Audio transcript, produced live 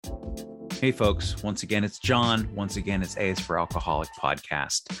Hey folks, once again, it's John. Once again, it's A is for Alcoholic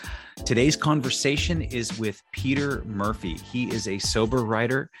podcast. Today's conversation is with Peter Murphey. He is a sober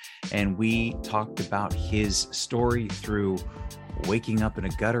writer, and we talked about his story through waking up in a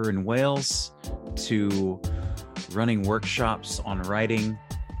gutter in Wales to running workshops on writing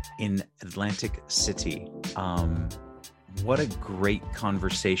in Atlantic City. What a great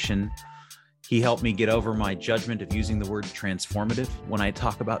conversation. He helped me get over my judgment of using the word transformative when I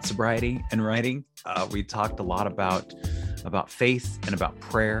talk about sobriety and writing. We talked a lot about faith and about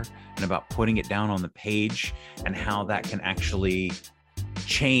prayer and about putting it down on the page and how that can actually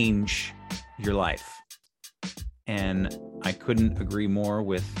change your life. And I couldn't agree more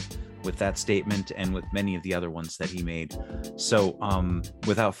with that statement and with many of the other ones that he made. So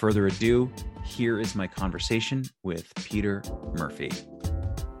without further ado, here is my conversation with Peter Murphey.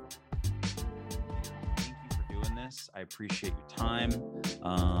 I appreciate your time,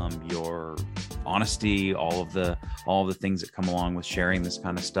 your honesty, all of the things that come along with sharing this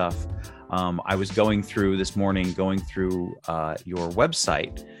kind of stuff. I was going through your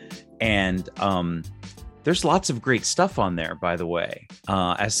website, and there's lots of great stuff on there, by the way.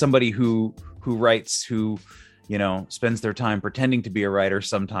 As somebody who writes, who spends their time pretending to be a writer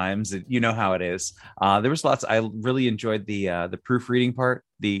sometimes, you know how it is. There was lots. I really enjoyed the proofreading part,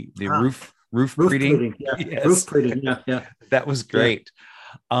 the roof reading. Yeah. Yes. Roof reading. Yeah. That was great.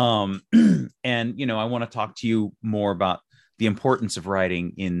 Yeah. And, I want to talk to you more about the importance of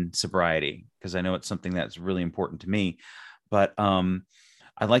writing in sobriety, because I know it's something that's really important to me. But I'd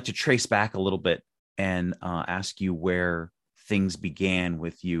like to trace back a little bit and ask you where things began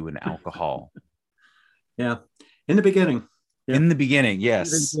with you and alcohol. Yeah. In the beginning. Yeah. In the beginning,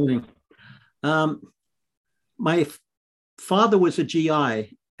 yes. In the beginning. My father was a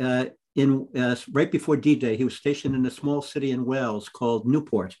GI. Right before D-Day, he was stationed in a small city in Wales called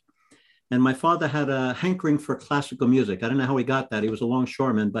Newport. And my father had a hankering for classical music. I don't know how he got that. He was a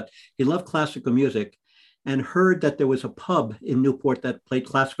longshoreman, but he loved classical music and heard that there was a pub in Newport that played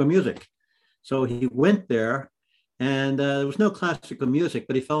classical music. So he went there, and there was no classical music,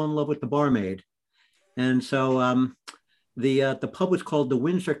 but he fell in love with the barmaid. And so the pub was called the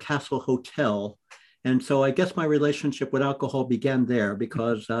Windsor Castle Hotel. And so I guess my relationship with alcohol began there,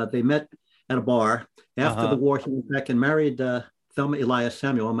 because they met at a bar. After the war, he went back and married Thelma Elias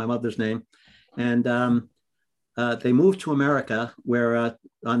Samuel, my mother's name. And they moved to America, to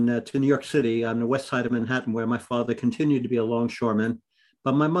New York City on the west side of Manhattan, where my father continued to be a longshoreman.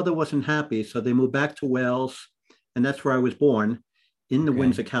 But my mother wasn't happy, so they moved back to Wales. And that's where I was born, in the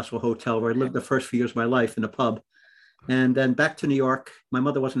Windsor Castle Hotel, where I lived the first few years of my life in a pub. And then back to New York. My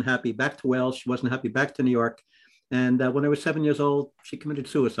mother wasn't happy. Back to Wales. She wasn't happy. Back to New York. And when I was 7 years old, she committed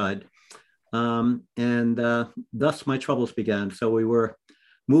suicide. Thus my troubles began. So we were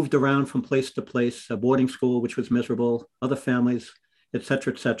moved around from place to place, a boarding school, which was miserable, other families, et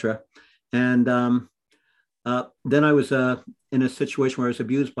cetera, et cetera. And then I was in a situation where I was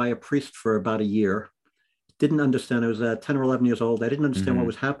abused by a priest for about a year. Didn't understand. I was 10 or 11 years old. I didn't understand what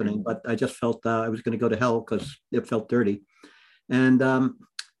was happening, but I just felt I was going to go to hell because it felt dirty. And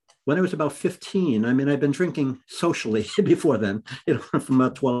when I was about 15, I'd been drinking socially before then, from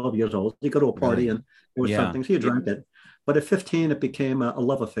about 12 years old. You go to a party and there was something, so you drank it. But at 15, it became a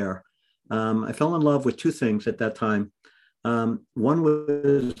love affair. I fell in love with two things at that time. One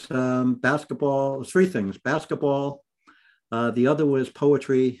was basketball, three things: basketball. The other was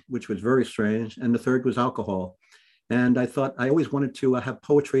poetry, which was very strange. And the third was alcohol. And I thought I always wanted to have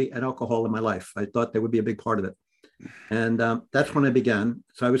poetry and alcohol in my life. I thought they would be a big part of it. And that's when I began.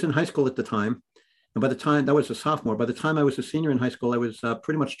 So I was in high school at the time. And by the time that was a sophomore, by the time I was a senior in high school, I was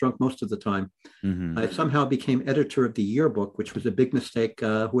pretty much drunk most of the time. I somehow became editor of the yearbook, which was a big mistake,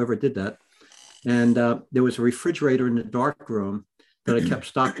 whoever did that. And there was a refrigerator in the dark room that I kept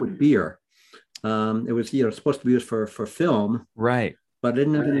stocked with beer. It was, supposed to be used for film, right? But I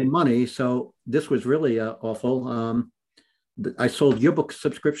didn't have any money, so this was really awful. I sold yearbook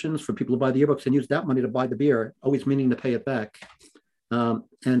subscriptions for people to buy the yearbooks and used that money to buy the beer, always meaning to pay it back.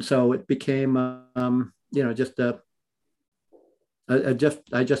 And so it became, I just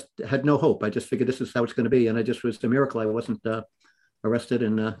had no hope. I just figured this is how it's going to be, and it was a miracle I wasn't arrested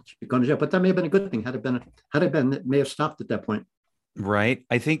and gone to jail. But that may have been a good thing. Had it been, it may have stopped at that point. Right.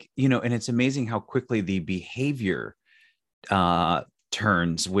 I think, and it's amazing how quickly the behavior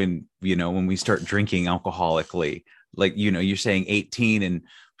turns when we start drinking alcoholically. Like, you're saying 18 and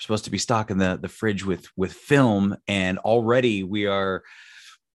we're supposed to be stocking the fridge with film, and already we are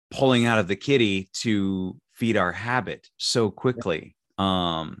pulling out of the kitty to feed our habit so quickly.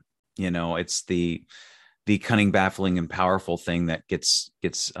 It's the cunning, baffling, and powerful thing that gets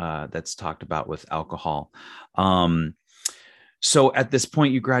that's talked about with alcohol. So at this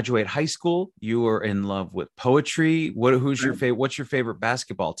point, you graduate high school. You are in love with poetry. Who's your favorite? What's your favorite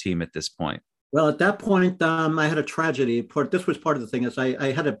basketball team at this point? Well, at that point, I had a tragedy. This was part of the thing is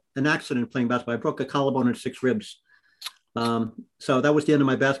I had an accident playing basketball. I broke a collarbone and 6 ribs. So that was the end of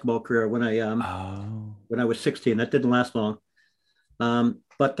my basketball career when I was 16. That didn't last long.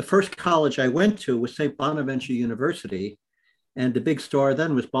 But the first college I went to was St. Bonaventure University. And the big star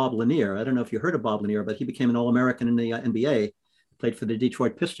then was Bob Lanier. I don't know if you heard of Bob Lanier, but he became an All-American in the NBA, played for the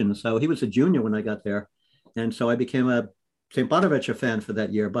Detroit Pistons. So he was a junior when I got there. And so I became a St. Bonaventure fan for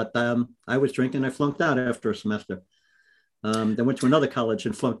that year. But I was drinking. I flunked out after a semester. Then went to another college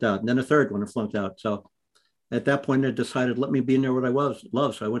and flunked out. And then a third one and flunked out. So at that point, I decided, let me be near what I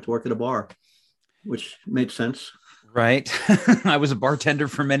love. So I went to work at a bar, which made sense. Right. I was a bartender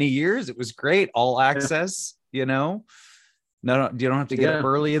for many years. It was great. All access, you know. No, you don't have to get up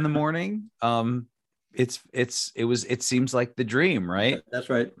early in the morning. It seems like the dream, right? That's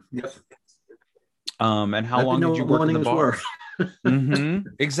right. Yep. And how long did you work in the bar? Mm-hmm.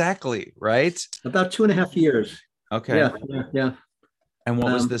 Exactly. Right. About 2.5 years. Okay. Yeah. And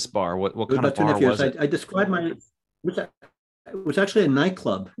what was this bar? What kind of bar was it? I described it was actually a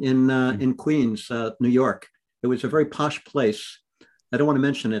nightclub in Queens, New York. It was a very posh place. I don't want to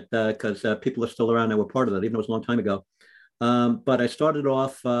mention it because people are still around that were part of that, even though it was a long time ago. But I started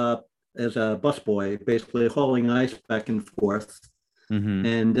off as a busboy, basically hauling ice back and forth,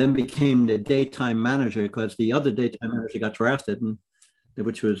 and then became the daytime manager because the other daytime manager got drafted,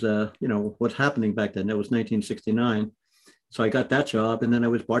 which was, what's happening back then. It was 1969. So I got that job, and then I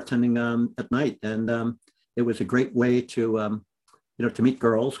was bartending at night, and it was a great way to meet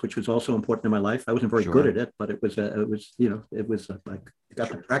girls, which was also important in my life. I wasn't very good at it, but it was like I got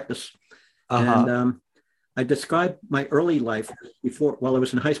to practice. And I described my early life while I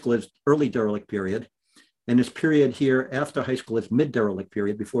was in high school as early derelict period, and this period here after high school is mid derelict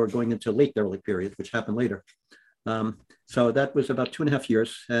period before going into late derelict period, which happened later. So that was about 2.5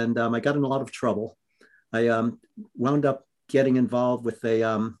 years, and I got in a lot of trouble. I wound up getting involved with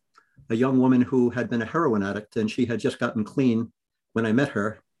a young woman who had been a heroin addict, and she had just gotten clean when I met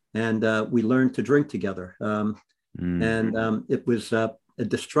her, and we learned to drink together. And it was a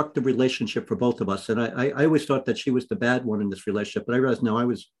destructive relationship for both of us. And I always thought that she was the bad one in this relationship, but I realized, no, I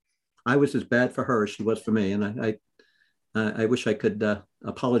was as bad for her as she was for me. And I wish I could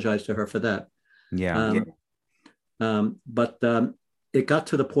apologize to her for that. But it got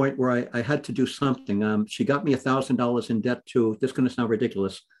to the point where I had to do something. She got me $1,000 in debt to, this is going to sound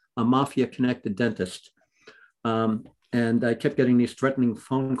ridiculous, a mafia connected dentist. And I kept getting these threatening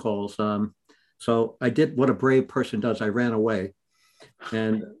phone calls. So I did what a brave person does. I ran away.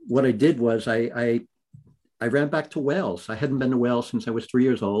 And what I did was I ran back to Wales. I hadn't been to Wales since I was 3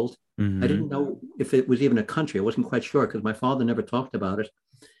 years old. I didn't know if it was even a country. I wasn't quite sure because my father never talked about it.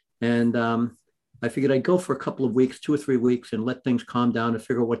 And I figured I'd go for a couple of weeks, 2 or 3 weeks, and let things calm down and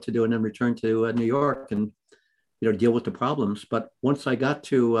figure out what to do, and then return to New York and deal with the problems. But once I got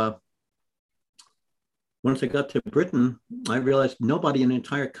to Britain, I realized nobody in the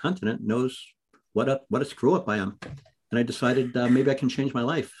entire continent knows what a screw up I am. And I decided maybe I can change my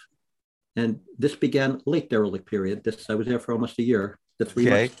life. And this began late derelict period. I was there for almost a year. The 3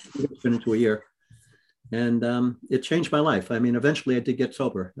 months turned into a year. And it changed my life. I mean, eventually I did get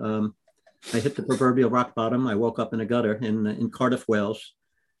sober. I hit the proverbial rock bottom. I woke up in a gutter in Cardiff, Wales,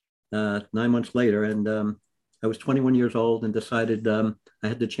 9 months later. And I was 21 years old and decided I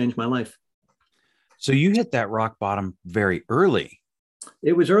had to change my life. So you hit that rock bottom very early.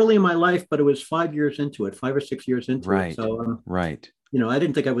 It was early in my life, but it was 5 years into it, 5 or 6 years into it. So, right. I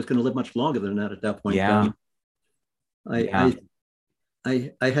didn't think I was going to live much longer than that at that point. I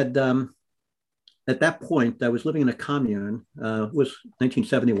had, at that point, I was living in a commune. It was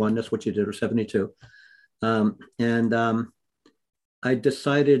 1971. That's what you did, or 72. And I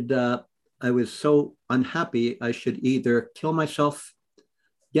decided I was so unhappy, I should either kill myself,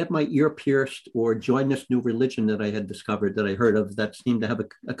 get my ear pierced, or join this new religion that I had discovered, that I heard of, that seemed to have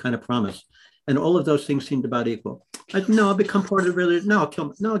a kind of promise. And all of those things seemed about equal. I'll become part of the religion. No,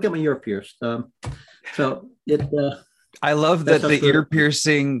 I'll get my ear pierced. So it. I love that the ear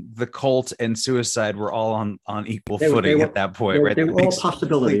piercing, the cult, and suicide were all on equal footing at that point, right? They were all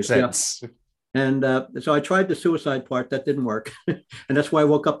possibilities. Yeah. And so I tried the suicide part. That didn't work. And that's why I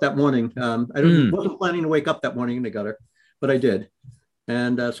woke up that morning. I wasn't planning to wake up that morning in the gutter, but I did.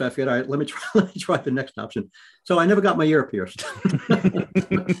 And so I figured, all right, let me try the next option. So I never got my ear pierced.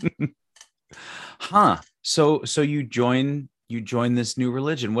 So you join you joined this new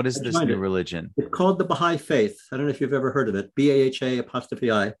religion. What is I this joined new it. religion? It's called the Baha'i Faith. I don't know if you've ever heard of it. BAHA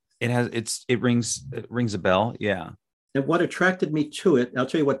apostrophe I. It rings a bell. Yeah. And what attracted me to it, I'll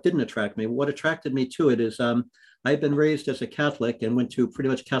tell you what didn't attract me. What attracted me to it is I had been raised as a Catholic and went to pretty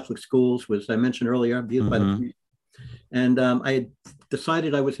much Catholic schools, was I mentioned earlier, abused by the priest. And I had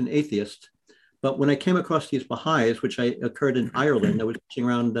decided I was an atheist. But when I came across these Baha'is, which occurred in Ireland, I was teaching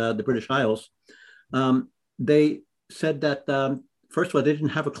around the British Isles, they said that, first of all, they didn't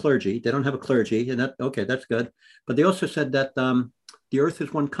have a clergy. They don't have a clergy. And okay, that's good. But they also said that the earth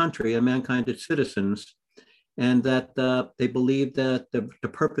is one country and mankind is citizens. And that they believe that the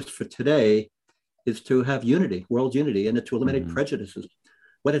purpose for today is to have unity, world unity, and to eliminate prejudices.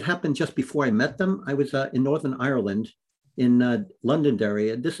 What had happened just before I met them, I was in Northern Ireland, in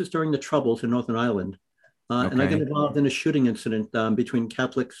Londonderry, and this is during the Troubles in Northern Ireland. And I got involved in a shooting incident between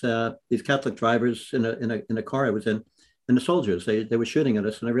Catholics, these Catholic drivers in a car I was in, and the soldiers. They were shooting at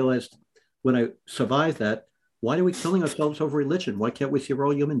us, and I realized when I survived that, why are we killing ourselves over religion? Why can't we see we're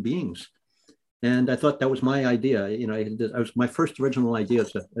all human beings? And I thought that was my idea. I was my first original idea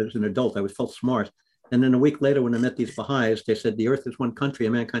as an adult. I felt smart. And then a week later, when I met these Baha'is, they said the earth is one country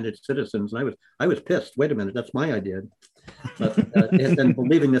and mankind is citizens. And I was pissed. Wait a minute, that's my idea. But they had been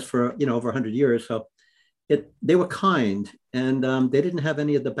believing this for over 100 years. So they were kind, and they didn't have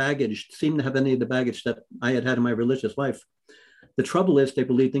any of the baggage. Seemed to have any of the baggage that I had in my religious life. The trouble is, they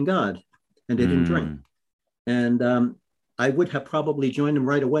believed in God, and they didn't drink. And I would have probably joined them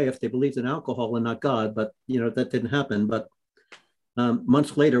right away if they believed in alcohol and not God, but that didn't happen. But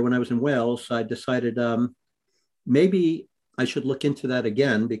months later, when I was in Wales, I decided maybe I should look into that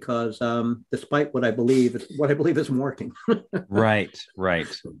again because despite what I believe isn't working. Right.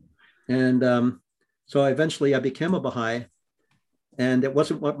 And so eventually I became a Baha'i, and it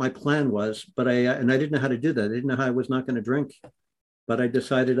wasn't what my plan was, but I didn't know how to do that. I didn't know how I was not going to drink, but I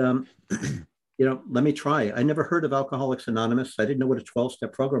decided let me try. I never heard of Alcoholics Anonymous. I didn't know what a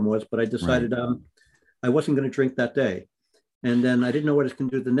 12-step program was, but I decided I wasn't going to drink that day. And then I didn't know what I was going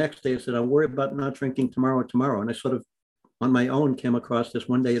to do the next day. I said, I'll worry about not drinking tomorrow. And I sort of, on my own, came across this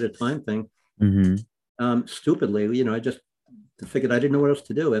one day at a time thing. Stupidly, I just figured I didn't know what else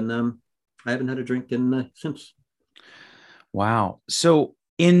to do. And I haven't had a drink since. Wow. So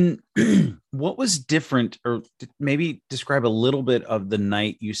what was different, or maybe describe a little bit of the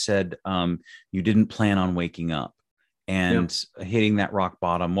night you said you didn't plan on waking up and hitting that rock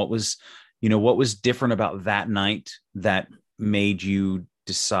bottom? What was different about that night that made you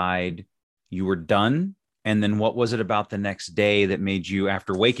decide you were done? And then what was it about the next day that made you,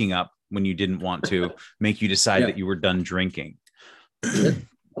 after waking up when you didn't want to, make you decide that you were done drinking?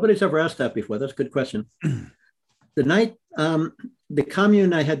 Nobody's ever asked that before. That's a good question. The night, the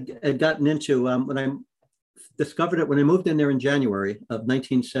commune I had gotten into, when I discovered it, when I moved in there in January of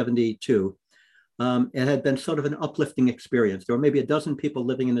 1972, it had been sort of an uplifting experience. There were maybe a dozen people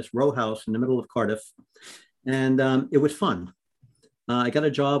living in this row house in the middle of Cardiff, and it was fun. I got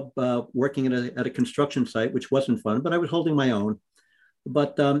a job working at a construction site, which wasn't fun, but I was holding my own.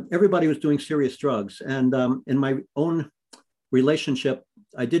 But everybody was doing serious drugs. And in my own relationship,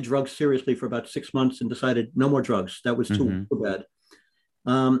 I did drugs seriously for about 6 months and decided no more drugs. That was too bad.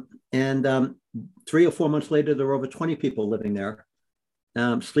 And 3 or 4 months later, there were over 20 people living there,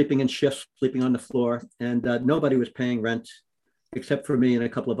 sleeping in shifts, sleeping on the floor. And nobody was paying rent except for me and a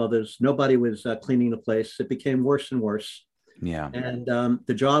couple of others. Nobody was cleaning the place. It became worse and worse. Yeah. And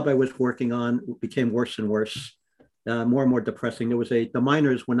the job I was working on became worse and worse, more and more depressing. The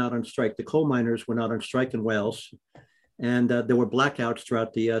miners went out on strike. The coal miners went out on strike in Wales. And there were blackouts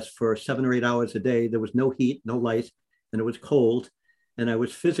throughout for 7 or 8 hours a day. There was no heat, no light, and it was cold. And I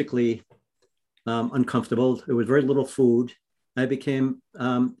was physically uncomfortable. There was very little food. I became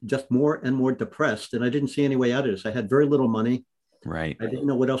just more and more depressed, and I didn't see any way out of this. I had very little money. Right. I didn't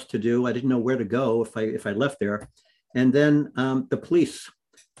know what else to do. I didn't know where to go if I left there. And then the police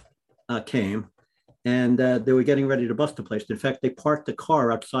came, and they were getting ready to bust the place. In fact, they parked the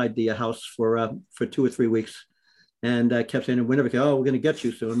car outside the house for 2 or 3 weeks, and kept saying, "Whenever, oh, we're going to get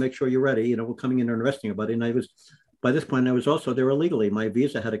you, so make sure you're ready. We're coming in and arresting everybody." And by this point, I was also there illegally. My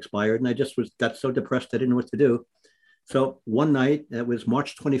visa had expired, and I just got so depressed I didn't know what to do. So one night, it was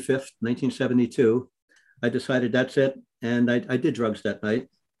March 25th, 1972. I decided that's it, and I did drugs that night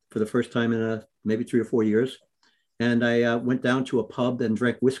for the first time in maybe 3 or 4 years. And I went down to a pub and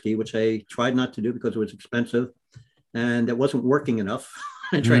drank whiskey, which I tried not to do because it was expensive, and it wasn't working enough.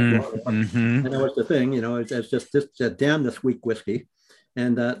 I drank water, and that was the thing. It's just this damn this weak whiskey.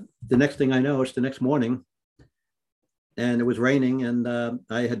 And the next thing I know, it's the next morning, and it was raining, and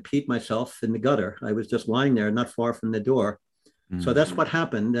I had peed myself in the gutter. I was just lying there, not far from the door, So that's what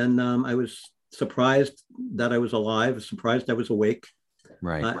happened. And I was surprised that I was alive, surprised I was awake.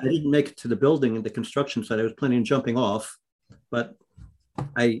 Right. I didn't make it to the building and the construction site. I was planning on jumping off, but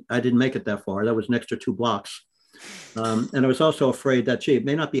I didn't make it that far. That was an extra 2 blocks. And I was also afraid that, gee, it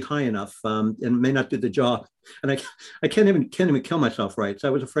may not be high enough and may not do the job. And I can't even kill myself right. So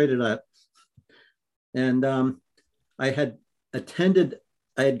I was afraid of that. And I had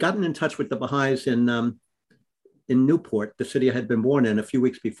gotten in touch with the Baha'is in Newport, the city I had been born in, a few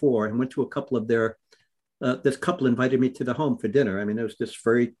weeks before, and went to a couple of their, this couple invited me to the home for dinner. I mean, it was just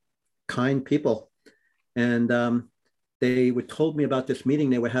very kind people. And they told me about this meeting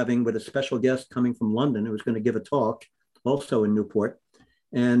they were having with a special guest coming from London who was going to give a talk also in Newport.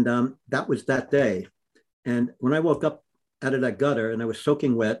 And that was that day. And when I woke up out of that gutter and I was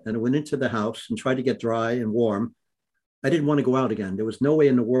soaking wet and I went into the house and tried to get dry and warm, I didn't want to go out again. There was no way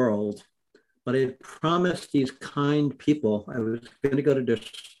in the world. But I promised these kind people I was going to go to their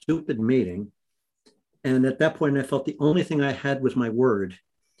stupid meeting. And at that point, I felt the only thing I had was my word.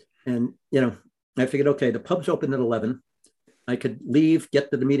 And, I figured, okay, the pub's open at 11. I could leave, get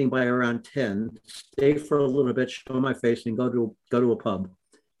to the meeting by around 10, stay for a little bit, show my face, and go to a pub.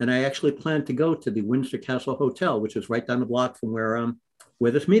 And I actually planned to go to the Windsor Castle Hotel, which is right down the block from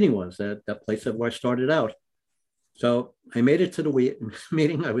where this meeting was, that place where I started out. So I made it to the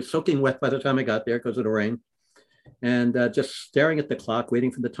meeting. I was soaking wet by the time I got there because of the rain, and just staring at the clock,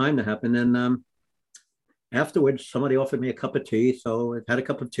 waiting for the time to happen. And afterwards, somebody offered me a cup of tea. So I had a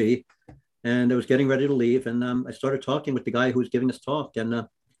cup of tea, and I was getting ready to leave. And I started talking with the guy who was giving this talk. And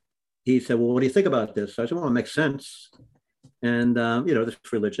he said, well, what do you think about this? So I said, well, it makes sense. And, this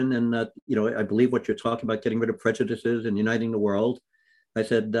religion. And, I believe what you're talking about, getting rid of prejudices and uniting the world. I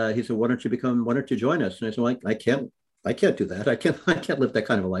said, he said, why don't you join us? And I said, well, I can't do that. I can't live that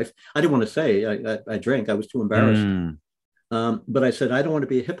kind of a life. I didn't want to say I drank. I was too embarrassed. But I said, I don't want to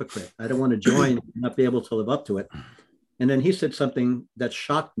be a hypocrite. I don't want to join and not be able to live up to it. And then he said something that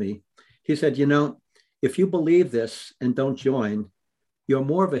shocked me. He said, if you believe this and don't join, you're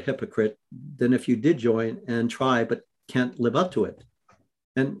more of a hypocrite than if you did join and try, but can't live up to it.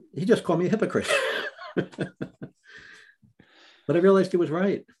 And he just called me a hypocrite. But I realized he was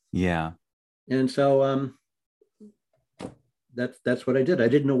right. Yeah. And so that's what I did. I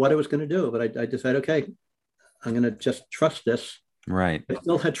didn't know what I was going to do, but I decided, okay, I'm going to just trust this. Right. I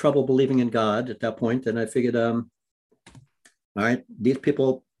still had trouble believing in God at that point. And I figured, all right, these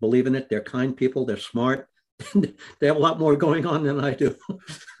people believe in it. They're kind people. They're smart. They have a lot more going on than I do.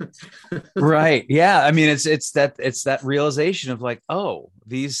 Right. Yeah. I mean, it's that realization of like, oh,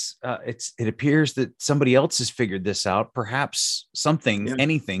 these, it appears that somebody else has figured this out. Perhaps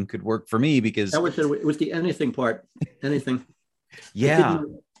anything could work for me, because it was the anything part, anything. Yeah.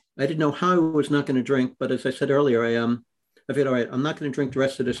 I didn't know how I was not going to drink, but as I said earlier, I figured, all right, I'm not going to drink the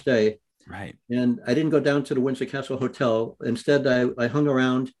rest of this day. Right. And I didn't go down to the Windsor Castle Hotel. Instead, I hung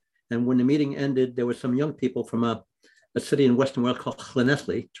around. And when the meeting ended, there were some young people from a city in Western Wales called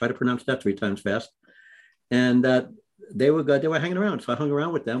Llanelli. Try to pronounce that 3 times fast. And they were good. They were hanging around. So I hung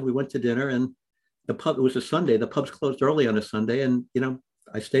around with them. We went to dinner, and the pub, it was a Sunday. The pubs closed early on a Sunday. And,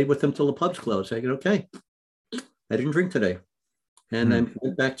 I stayed with them till the pubs closed. I said, okay, I didn't drink today. And I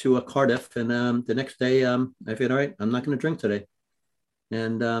went back to Cardiff. And the next day, I figured, all right, I'm not going to drink today.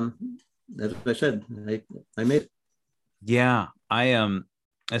 And as I said, I made it. Yeah.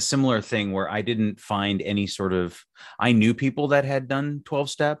 A similar thing where I didn't find any sort of, I knew people that had done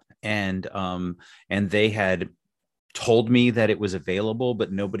 12-step and they had told me that it was available,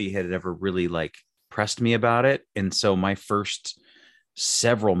 but nobody had ever really like pressed me about it. And so my first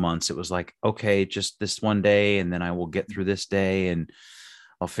several months, it was like, okay, just this one day, and then I will get through this day and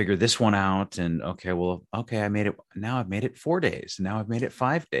I'll figure this one out. And I made it. Now I've made it 4 days. Now I've made it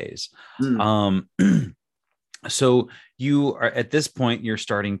 5 days. So you are at this point, you're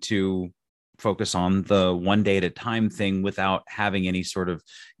starting to focus on the 1 day at a time thing without having any sort of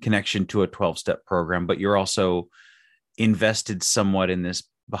connection to a 12-step program, but you're also invested somewhat in this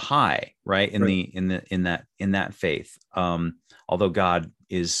Baha'i, right? In that faith. Although God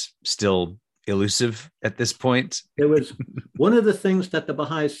is still elusive at this point. It was one of the things that the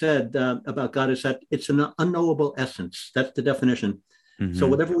Baha'i said about God is that it's an unknowable essence. That's the definition. Mm-hmm. So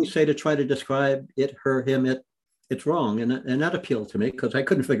whatever we say to try to describe it, her, him, it's wrong. And that appealed to me because I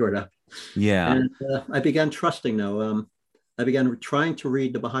couldn't figure it out. Yeah. And I began trusting though. I began trying to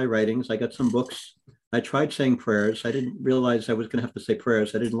read the Baha'i writings. I got some books. I tried saying prayers. I didn't realize I was going to have to say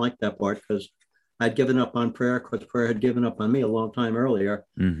prayers. I didn't like that part because I'd given up on prayer because prayer had given up on me a long time earlier.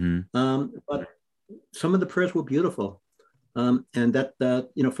 Mm-hmm. But some of the prayers were beautiful. And that,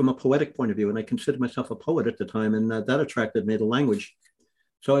 from a poetic point of view, and I considered myself a poet at the time, and that attracted me to language.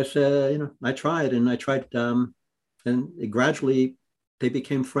 So I said, I tried, and gradually they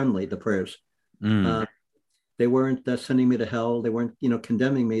became friendly, the prayers. Mm. They weren't sending me to hell. They weren't,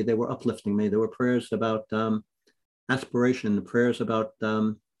 condemning me. They were uplifting me. There were prayers about aspiration, prayers about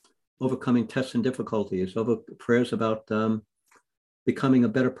overcoming tests and difficulties, prayers about becoming a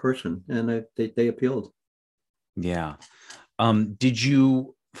better person, and they appealed. Yeah. Did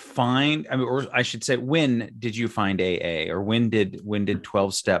you find, I mean, or I should say, when did you find AA, or when did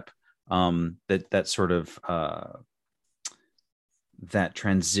 12 step, that sort of, that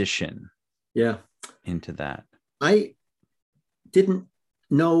transition Yeah. into that? I didn't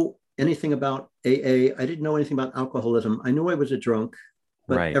know anything about AA. I didn't know anything about alcoholism. I knew I was a drunk,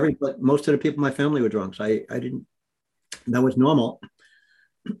 but Right. most of the people in my family were drunks. I didn't, that was normal.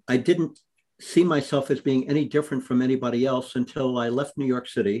 I didn't see myself as being any different from anybody else until I left New York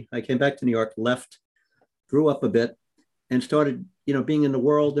City. I came back to New York, left, grew up a bit, and started, being in the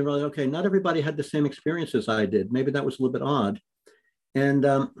world and realized, okay, not everybody had the same experience as I did. Maybe that was a little bit odd. And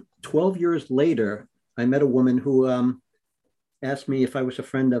 12 years later, I met a woman who asked me if I was a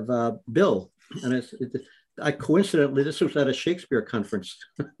friend of Bill. And I coincidentally, this was at a Shakespeare conference.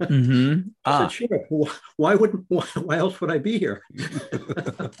 Mm-hmm. I said, sure. Why else would I be here?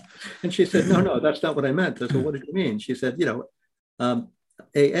 And she said, no, that's not what I meant. I said, what did you mean? She said, AA.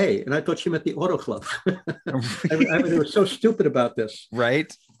 And I thought she meant the auto club. I mean, it was so stupid about this.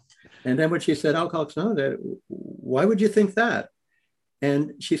 Right. And then when she said Alcoholics Anonymous, why would you think that?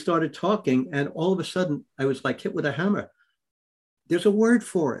 And she started talking, and all of a sudden I was like hit with a hammer. There's a word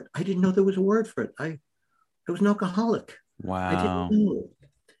for it. I didn't know there was a word for it. I was an alcoholic. Wow. I didn't know.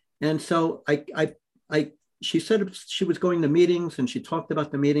 And so she said she was going to meetings, and she talked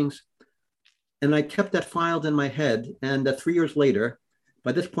about the meetings. And I kept that filed in my head. And 3 years later,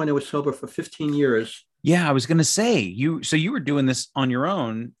 by this point, I was sober for 15 years. Yeah, I was going to say, so you were doing this on your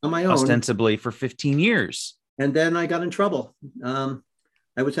own, on my own, ostensibly for 15 years. And then I got in trouble.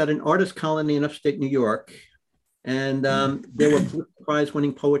 I was at an artist colony in upstate New York, and there were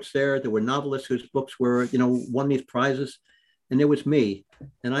prize-winning poets there. There were novelists whose books were, won these prizes, and there was me,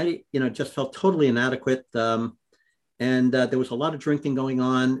 and I, just felt totally inadequate. And there was a lot of drinking going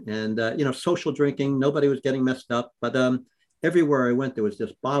on, and social drinking. Nobody was getting messed up, but everywhere I went, there was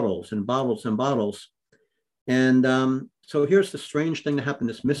just bottles and bottles and bottles. And so here's the strange thing that happened,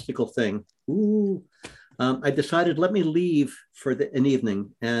 this mystical thing. I decided, let me leave for an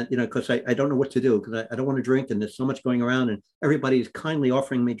evening, and because I don't know what to do, because I don't want to drink, and there's so much going around, and everybody's kindly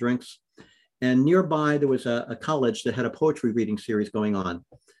offering me drinks. And nearby there was a college that had a poetry reading series going on.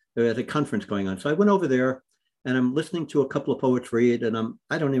 There was a conference going on, so I went over there, and I'm listening to a couple of poets read, and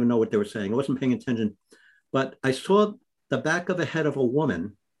I don't even know what they were saying. I wasn't paying attention, but I saw the back of the head of a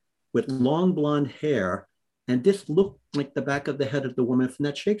woman with long blonde hair, and this looked like the back of the head of the woman from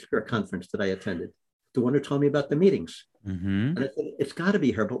that Shakespeare conference that I attended, the one who told me about the meetings. Mm-hmm. And I said, it's got to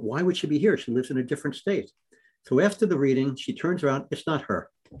be her, but why would she be here? She lives in a different state. So after the reading, she turns around, it's not her.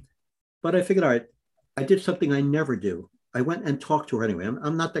 But I figured, all right, I did something I never do. I went and talked to her anyway.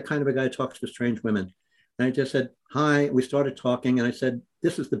 I'm not that kind of a guy who talks to strange women. And I just said, hi, we started talking, and I said,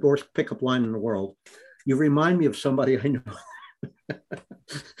 this is the worst pickup line in the world. You remind me of somebody I know.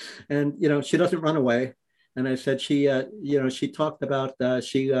 And, she doesn't run away. And I said, she talked about,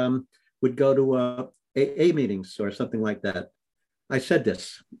 she would go to AA meetings or something like that. I said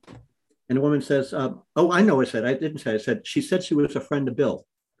this, and the woman says, oh, I know. I didn't say, I said, she said she was a friend of Bill.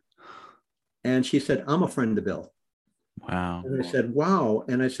 And she said, I'm a friend of Bill. Wow. And I said, wow.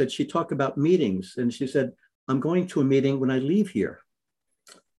 And I said, she talked about meetings. And she said, I'm going to a meeting when I leave here.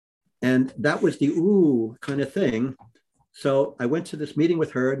 And that was the ooh kind of thing. So I went to this meeting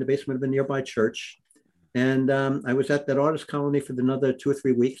with her in the basement of a nearby church. And I was at that artist colony for another 2 or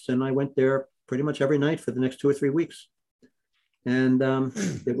 3 weeks. And I went there pretty much every night for the next 2 or 3 weeks. And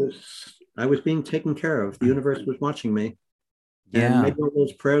I was being taken care of. The universe was watching me. Yeah. And maybe all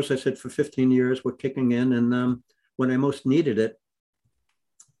those prayers I said for 15 years were kicking in. And when I most needed it,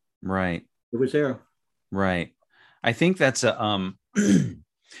 right, it was there. Right. I think that's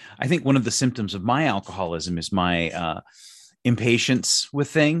I think one of the symptoms of my alcoholism is my impatience with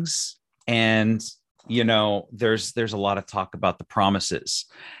things. And there's a lot of talk about the promises.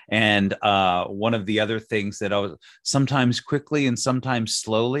 And one of the other things that I was sometimes quickly and sometimes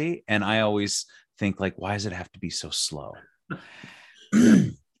slowly. And I always think, like, why does it have to be so slow?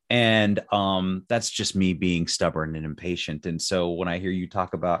 And that's just me being stubborn and impatient. And so when I hear you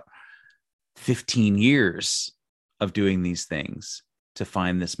talk about 15 years of doing these things, to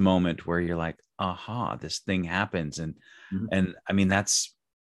find this moment where you're like, aha, this thing happens. And I mean, that's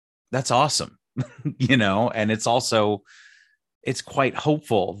awesome, and it's quite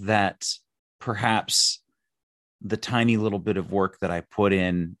hopeful that perhaps the tiny little bit of work that I put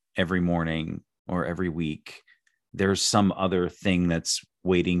in every morning or every week, there's some other thing that's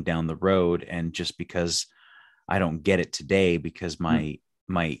waiting down the road. And just because I don't get it today, because my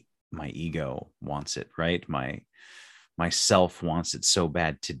ego wants it, right? My self wants it so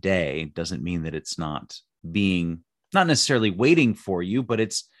bad today, doesn't mean that it's not necessarily waiting for you, but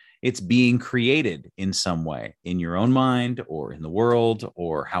it's being created in some way in your own mind or in the world,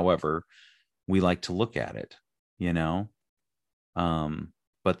 or however we like to look at it,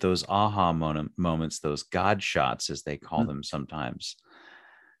 but those aha moments, those God shots, as they call them sometimes.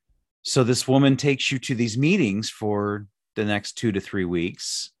 So this woman takes you to these meetings for the next 2 to 3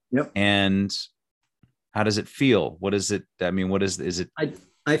 weeks. Yep. And how does it feel? What is it? I mean, what is it?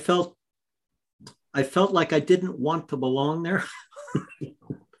 I felt like I didn't want to belong there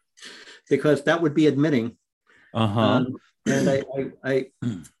because that would be admitting. And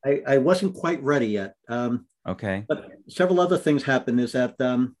I wasn't quite ready yet. Okay. But several other things happened is that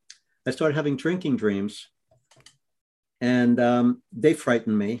I started having drinking dreams, and they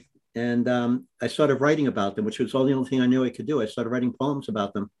frightened me. And I started writing about them, which was all the only thing I knew I could do. I started writing poems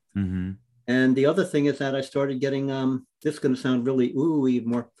about them. Mm-hmm. And the other thing is that I started getting, this is going to sound really ooey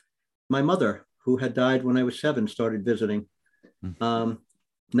more. My mother, who had died when I was 7, started visiting. Mm-hmm.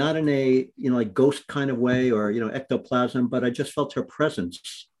 Not in a, like ghost kind of way or, ectoplasm, but I just felt her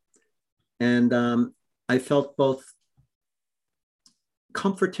presence. And I felt both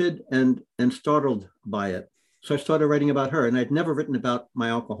comforted and startled by it. So I started writing about her, and I'd never written about my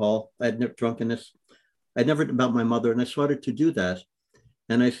alcohol. I'd never drunkenness. I'd never written about my mother, and I started to do that.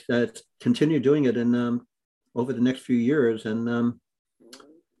 And I continued doing it over the next few years, and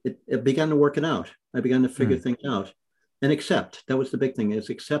it began to work it out. I began to figure things out and accept. That was the big thing, is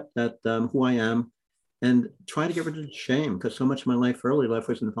accept that who I am and try to get rid of the shame, because so much of my life, early life,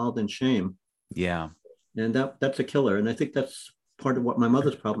 was involved in shame. Yeah. And that's a killer. And I think that's part of what my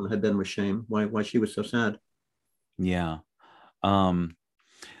mother's problem had been, with shame, why she was so sad. Yeah.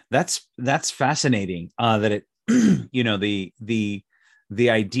 That's fascinating. That it, the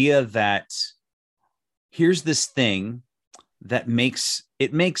idea that here's this thing that makes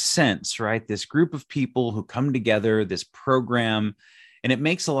sense, right? This group of people who come together, this program, and it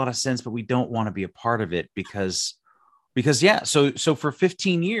makes a lot of sense, but we don't want to be a part of it because yeah. So for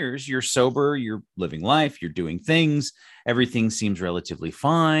 15 years, you're sober, you're living life, you're doing things, everything seems relatively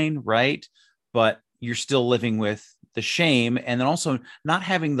fine, right? But you're still living with the shame, and then also not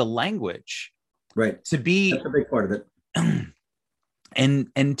having the language, right? To be, that's a big part of it.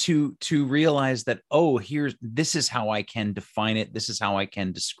 And to realize that, this is how I can define it, this is how I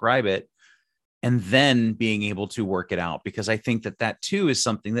can describe it, and then being able to work it out, because I think that too is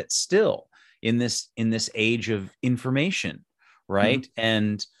something that's still in this age of information, right? Mm-hmm.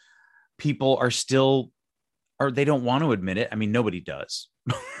 And people they don't want to admit it. I mean, nobody does.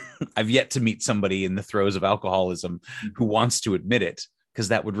 I've yet to meet somebody in the throes of alcoholism who wants to admit it, because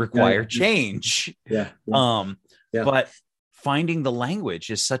that would require change. Yeah. But finding the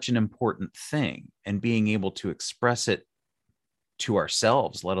language is such an important thing, and being able to express it to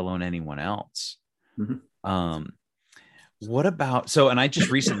ourselves, let alone anyone else. Mm-hmm. What about, and I just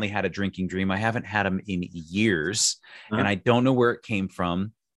recently had a drinking dream. I haven't had them in years, and I don't know where it came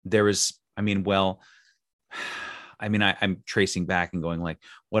from. I'm tracing back and going like,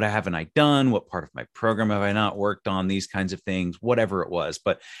 what haven't I done? What part of my program have I not worked on? These kinds of things, whatever it was,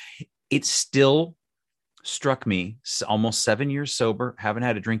 but it still struck me. Almost 7 years sober, haven't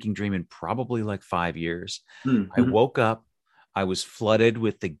had a drinking dream in probably like 5 years. Mm-hmm. I woke up, I was flooded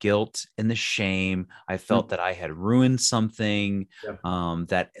with the guilt and the shame. I felt that I had ruined something,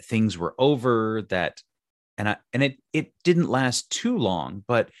 that things were over, and it didn't last too long,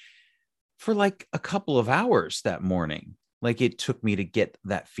 but for like a couple of hours that morning, like it took me to get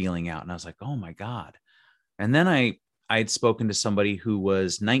that feeling out. And I was like, oh my God. And then I had spoken to somebody who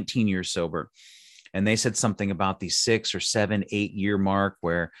was 19 years sober, and they said something about the 6 or 7, 8 year mark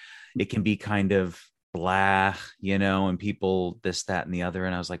where it can be kind of blah, and people this, that, and the other.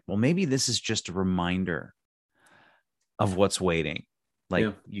 And I was like, well, maybe this is just a reminder of what's waiting.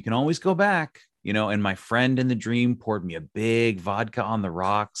 Like you can always go back, and my friend in the dream poured me a big vodka on the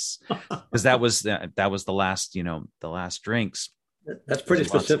rocks, because that was the last, the last drinks. That's pretty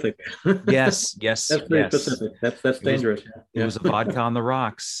specific. Yes. That's pretty specific. That's dangerous. It was a vodka on the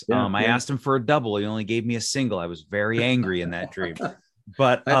rocks. I asked him for a double. He only gave me a single. I was very angry in that dream.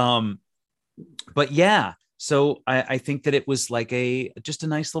 But yeah. So I think that it was like just a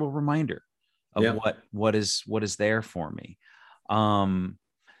nice little reminder of Yeah. what is there for me.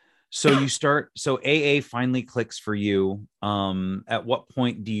 So AA finally clicks for you. At what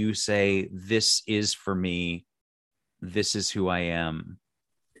point do you say, this is for me, this is who I am,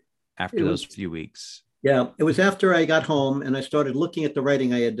 It after those was, few weeks? yeah, it was after I got home and I started looking at the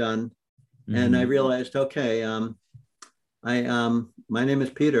writing I had done, and I Mm-hmm. realized, okay, my name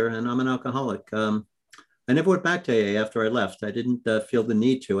is Peter and I'm an alcoholic. I never went back to AA after I left. I didn't feel the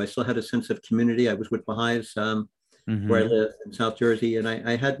need to. I still had a sense of community. I was with Baha'is where I Mm-hmm. live in South Jersey, and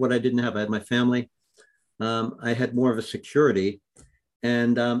I had what I didn't have. I had my family. I had more of a security.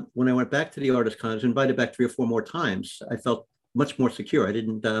 And when I went back to the artist con, I was invited back 3 or 4 more times. I felt much more secure. I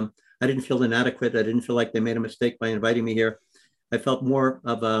didn't feel inadequate. I didn't feel like they made a mistake by inviting me here. I felt more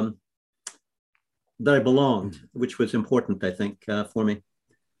of that I belonged, which was important, I think, for me.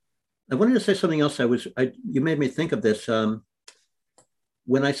 I wanted to say something else. You made me think of this.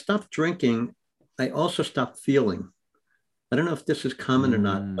 When I stopped drinking, I also stopped feeling. I don't know if this is common or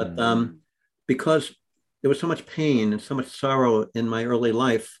not, but Mm. because there was so much pain and so much sorrow in my early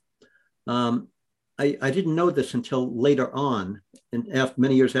life, um, I didn't know this until later on, and after,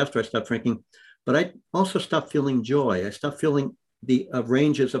 many years after I stopped drinking. But I also stopped feeling joy. I stopped feeling the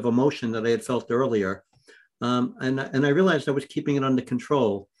ranges of emotion that I had felt earlier, and I realized I was keeping it under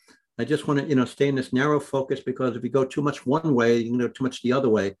control. I just want to, stay in this narrow focus, because if you go too much one way, you can go too much the other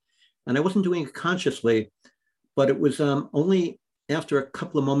way. And I wasn't doing it consciously, but it was only after a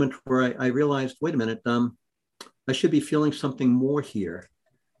couple of moments where I realized, wait a minute, I should be feeling something more here,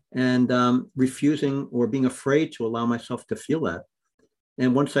 and refusing or being afraid to allow myself to feel that.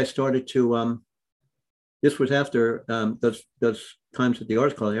 And once I started to, this was after those times at the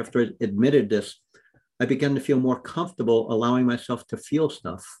arts college, after I admitted this, I began to feel more comfortable allowing myself to feel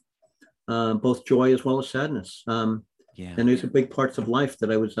stuff, both joy as well as sadness. Yeah. And these are big parts of life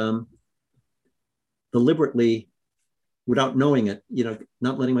that I was deliberately, without knowing it,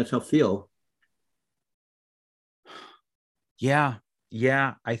 not letting myself feel. Yeah.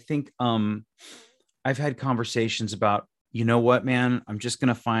 Yeah. I think I've had conversations about, you know what, man, I'm just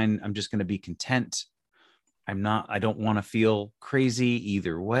gonna be content. I don't want to feel crazy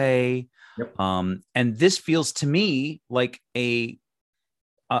either way. Yep. And this feels to me like a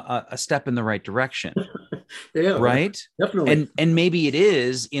step in the right direction, Yeah, right? definitely. And maybe it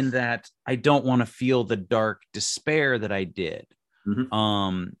is, in that I don't want to feel the dark despair that I did,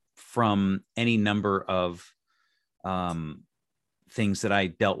 Mm-hmm. from any number of um things that I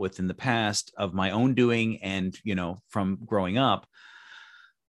dealt with in the past, of my own doing, and from growing up.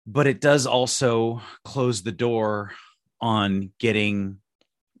 But it does also close the door on getting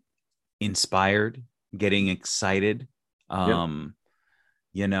inspired, getting excited, Yep. um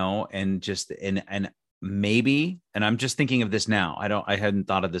and just and maybe, and I'm just thinking of this now, I hadn't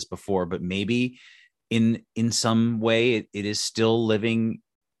thought of this before, but maybe in some way it is still living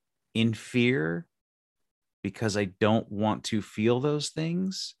in fear, because I don't want to feel those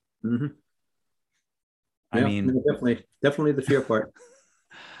things. Mm-hmm. I Yeah, mean, no, definitely the fear part.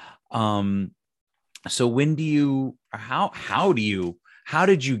 um so when do you how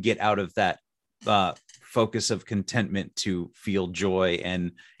did you get out of that uh focus of contentment to feel joy,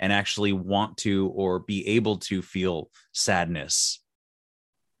 and actually want to, or be able to feel sadness?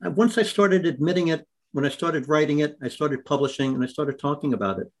 Once I started admitting it, when I started writing it, I started publishing, and I started talking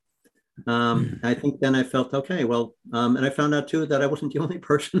about it. I think then I felt okay. Well, and I found out too that I wasn't the only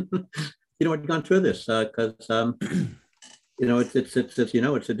person, had gone through this, because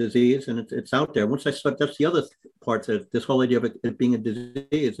it's a disease, and it's out there. Once I started, that's the other part of this whole idea of it being a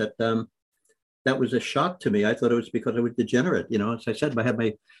disease, that was a shock to me. I thought it was because I was degenerate. As I said, I had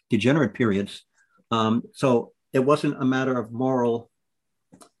my degenerate periods. So it wasn't a matter of moral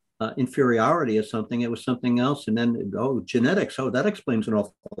inferiority or something. It was something else. And then, genetics. Oh, that explains an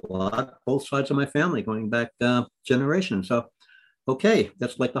awful lot. Both sides of my family going back generations. So, okay,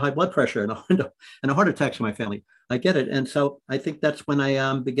 that's like the high blood pressure and a heart attacks in my family. I get it. And so I think that's when I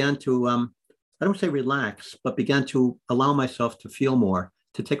began to, I don't say relax, but began to allow myself to feel more,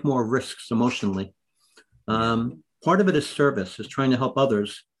 to take more risks emotionally. Yeah. Part of it is service, is trying to help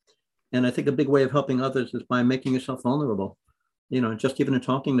others. And I think a big way of helping others is by making yourself vulnerable, just even in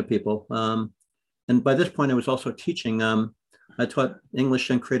talking to people. And by this point, I was also teaching. I taught English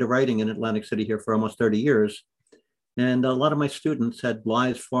and creative writing in Atlantic City here for almost 30 years. And a lot of my students had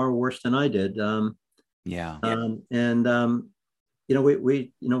lives far worse than I did. Yeah. And,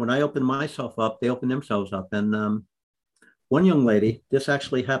 when I opened myself up, they opened themselves up. And one young lady, this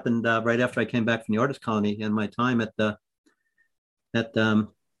actually happened right after I came back from the artist colony, and my time at the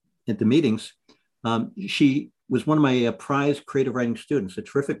meetings. She was one of my prize creative writing students, a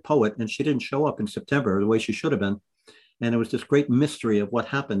terrific poet, and she didn't show up in September the way she should have been. And it was this great mystery of what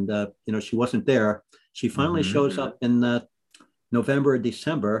happened. She wasn't there. She finally shows up in November or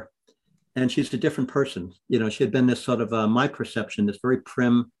December, and she's a different person. She had been this sort of my perception, this very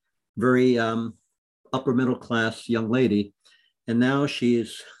prim, very upper middle class young lady, and now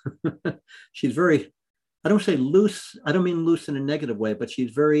she's she's very, I don't say loose. I don't mean loose in a negative way, but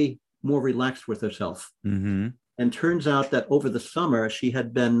she's very more relaxed with herself. Mm-hmm. And turns out that over the summer she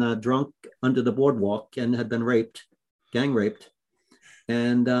had been drunk under the boardwalk and had been raped, gang raped,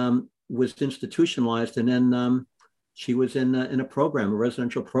 and was institutionalized. And then she was in a program, a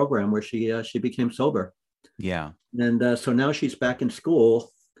residential program, where she became sober. Yeah. And so now she's back in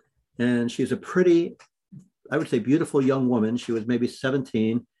school, and she's a pretty, I would say, beautiful young woman. She was maybe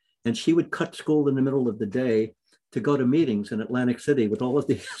 17, and she would cut school in the middle of the day to go to meetings in Atlantic City with all of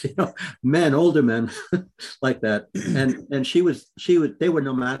these, men, older men, like that. And they were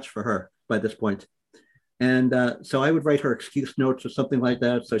no match for her by this point. And so I would write her excuse notes or something like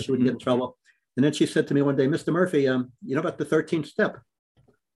that, so she wouldn't get in trouble. And then she said to me one day, "Mr. Murphy, you know about the 13th step?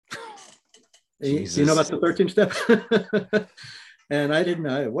 You know about the 13th step?" And I didn't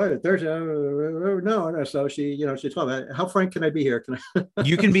know what there's no. So she told me, "How frank can I be here? Can I?"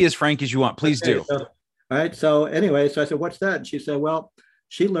 You can be as frank as you want. Please do. So, all right. So anyway, so I said, "What's that?" And she said, "Well,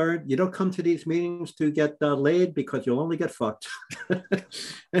 she learned you don't come to these meetings to get laid because you'll only get fucked."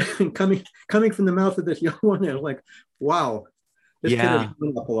 And coming from the mouth of this young one, I was like, "Wow, this kid has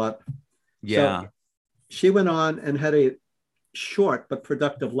grown up a lot." Yeah. So she went on and had a short but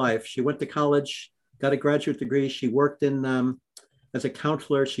productive life. She went to college, got a graduate degree. She worked in as a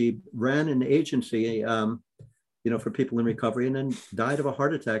counselor. She ran an agency, for people in recovery, and then died of a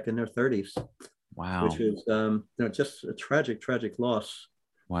heart attack in their 30s. Wow. Which is just a tragic loss.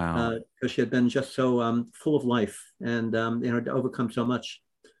 Wow. Because she had been just so full of life and to overcome so much.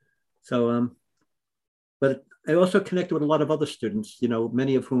 So, but I also connected with a lot of other students,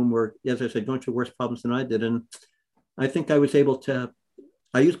 many of whom were, as I said, going through worse problems than I did. And I think I was able to,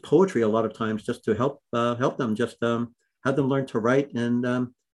 I use poetry a lot of times just to help them, just have them learn to write.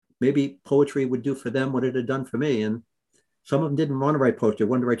 And maybe poetry would do for them what it had done for me. And some of them didn't want to write poetry,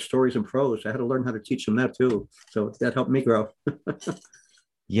 wanted to write stories and prose. I had to learn how to teach them that too. So that helped me grow.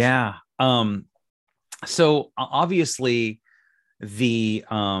 Yeah. So obviously the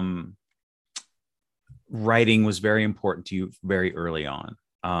writing was very important to you very early on.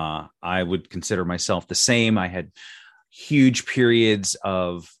 I would consider myself the same. I had huge periods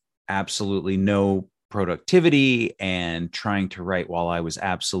of absolutely no productivity and trying to write while I was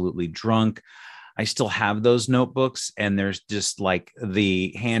absolutely drunk. I still have those notebooks, and there's just like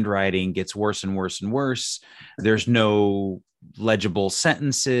the handwriting gets worse and worse and worse. There's no legible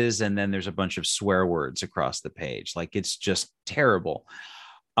sentences, and then there's a bunch of swear words across the page. Like, it's just terrible.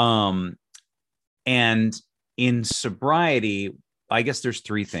 And in sobriety, I guess there's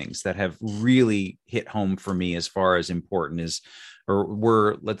three things that have really hit home for me as far as important is,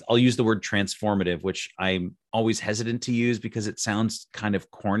 I'll use the word transformative, which I'm always hesitant to use because it sounds kind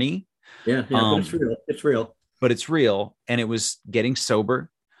of corny. Yeah, but it's real. It's real. But it's real. And it was getting sober.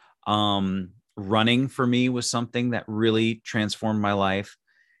 Running for me was something that really transformed my life.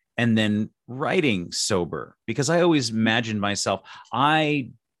 And then writing sober, because I always imagined myself,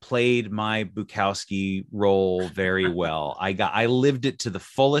 I played my Bukowski role very well. I lived it to the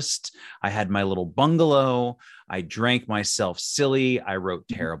fullest. I had my little bungalow. I drank myself silly. I wrote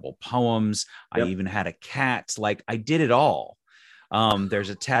terrible poems. Yep. I even had a cat. Like, I did it all. There's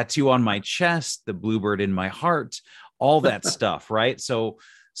a tattoo on my chest, the bluebird in my heart, all that stuff. Right. So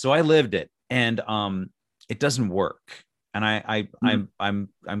I lived it, and it doesn't work. And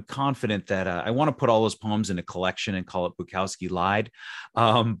I'm confident that I want to put all those poems in a collection and call it Bukowski Lied.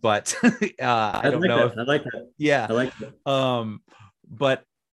 But I don't know. I like that. Yeah. I like that. But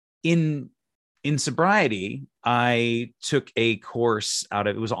in sobriety, I took a course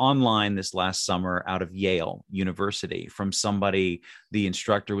it was online this last summer out of Yale University from somebody. The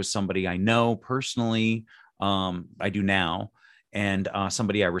instructor was somebody I know personally. I do now. And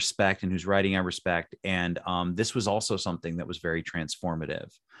somebody I respect and whose writing I respect. And this was also something that was very transformative,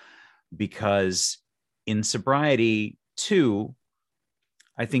 because in sobriety too,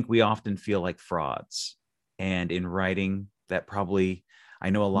 I think we often feel like frauds. And in writing, that probably,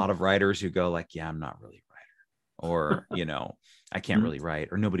 I know a lot of writers who go like, yeah, I'm not really a writer, or, I can't really write,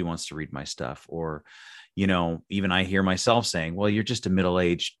 or nobody wants to read my stuff. Or, even I hear myself saying, well, you're just a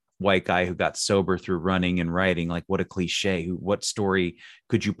middle-aged white guy who got sober through running and writing. Like, what a cliche. What story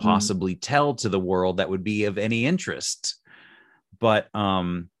could you possibly tell to the world that would be of any interest? But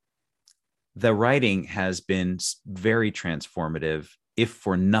the writing has been very transformative, if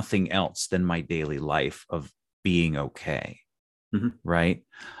for nothing else than my daily life of being okay. Mm-hmm. Right.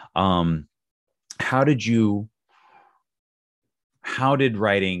 How did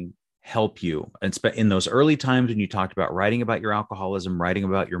writing help you? And in those early times when you talked about writing about your alcoholism, writing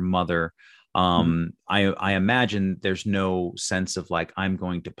about your mother, I imagine there's no sense of like, I'm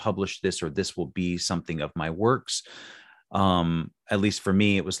going to publish this, or this will be something of my works. At least for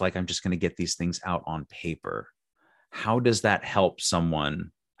me, it was like, I'm just going to get these things out on paper. How does that help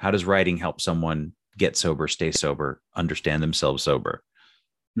someone? How does writing help someone get sober, stay sober, understand themselves sober?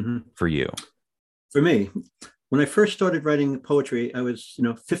 For you? For me, when I first started writing poetry, I was,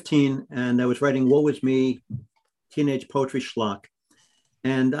 15, and I was writing "Woe Is Me," teenage poetry schlock.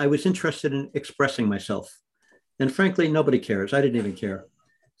 And I was interested in expressing myself. And frankly, nobody cares. I didn't even care.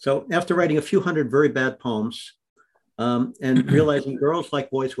 So after writing a few hundred very bad poems, and realizing girls like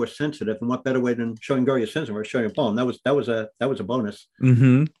boys who are sensitive, and what better way than showing girl you're sensitive or showing a poem? That was a bonus.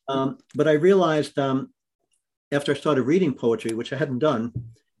 But I realized after I started reading poetry, which I hadn't done,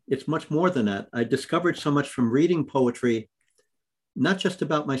 it's much more than that. I discovered so much from reading poetry, not just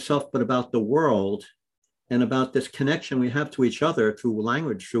about myself, but about the world, and about this connection we have to each other through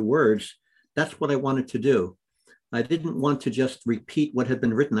language, through words. That's what I wanted to do. I didn't want to just repeat what had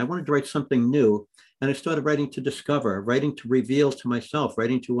been written. I wanted to write something new. And I started writing to discover, writing to reveal to myself,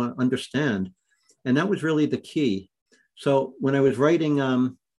 writing to understand. And that was really the key. So when I was writing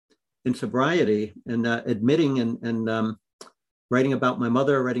in sobriety and admitting and writing about my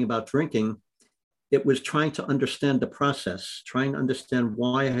mother, writing about drinking, it was trying to understand the process, trying to understand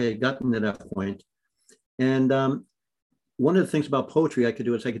why I had gotten to that point. And one of the things about poetry I could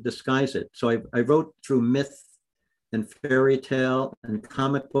do is I could disguise it. So I wrote through myth and fairy tale and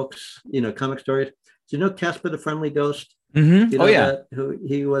comic books, comic stories. Do you know Casper the Friendly Ghost? Oh, yeah. Who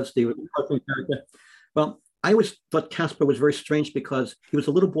he was the character. Well, I always thought Casper was very strange because he was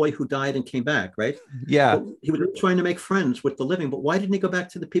a little boy who died and came back, right? Yeah. But he was trying to make friends with the living, but why didn't he go back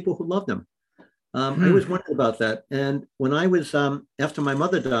to the people who loved him? I always wondered about that. And when I was, after my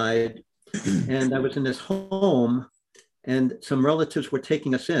mother died, and I was in this home, and some relatives were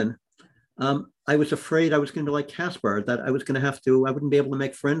taking us in, I was afraid I was going to be like Casper, that I wouldn't be able to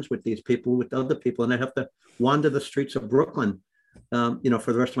make friends with these people, with other people, and I'd have to wander the streets of Brooklyn, for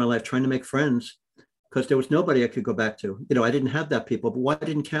the rest of my life, trying to make friends, because there was nobody I could go back to. I didn't have that people, but why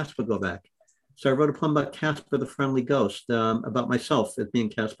didn't Casper go back? So I wrote a poem about Casper the Friendly Ghost, about myself as being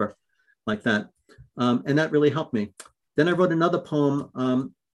Casper, like that. And that really helped me. Then I wrote another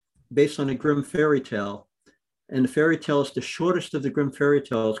poem based on a grim fairy tale. And the fairy tale is the shortest of the grim fairy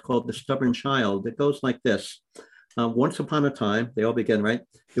tales, called The Stubborn Child. It goes like this. Once upon a time, they all begin, right?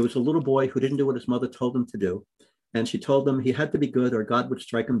 There was a little boy who didn't do what his mother told him to do. And she told him he had to be good or God would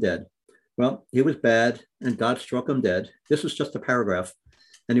strike him dead. Well, he was bad and God struck him dead. This is just a paragraph.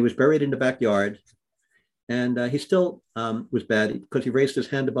 And he was buried in the backyard. And he still was bad because he raised his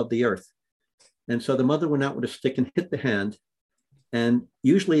hand above the earth. And so the mother went out with a stick and hit the hand. And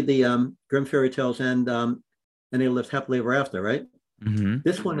usually the grim fairy tales end and they lived happily ever after, right?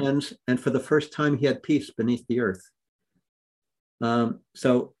 This one ends, and for the first time, he had peace beneath the earth.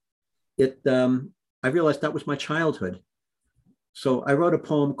 So I realized that was my childhood. So I wrote a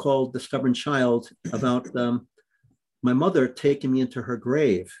poem called The Stubborn Child about my mother taking me into her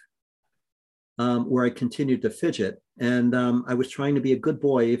grave, where I continued to fidget. And I was trying to be a good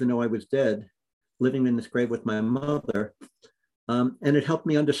boy, even though I was dead, living in this grave with my mother. And it helped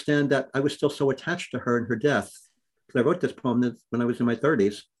me understand that I was still so attached to her and her death. Because I wrote this poem when I was in my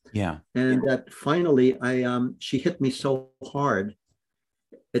 30s. Yeah. And that finally, she hit me so hard,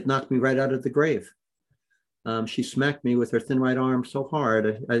 it knocked me right out of the grave. She smacked me with her thin right arm so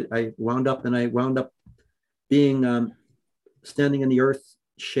hard, I wound up being standing in the earth,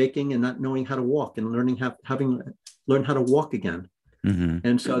 shaking and not knowing how to walk, and having learned how to walk again.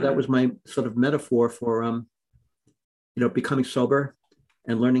 And so that was my sort of metaphor for becoming sober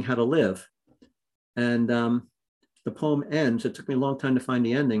and learning how to live. And the poem ends. It took me a long time to find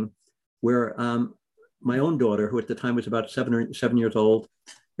the ending, where my own daughter, who at the time was about 7 years old,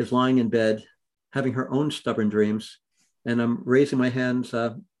 is lying in bed, having her own stubborn dreams, and I'm raising my hands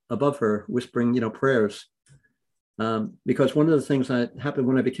above her, whispering, prayers. Because one of the things that happened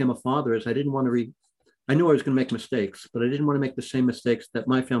when I became a father is I didn't want to I knew I was going to make mistakes, but I didn't want to make the same mistakes that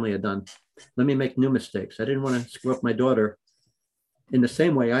my family had done. Let me make new mistakes. I didn't want to screw up my daughter in the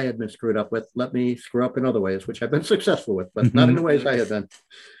same way I had been screwed up with. Let me screw up in other ways, which I've been successful with, but not in the ways I had been.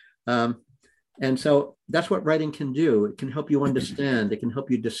 And so that's what writing can do. It can help you understand. It can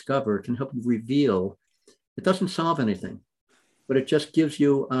help you discover. It can help you reveal. It doesn't solve anything. but it just gives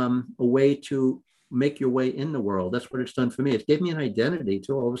you a way to make your way in the world. That's what it's done for me. It gave me an identity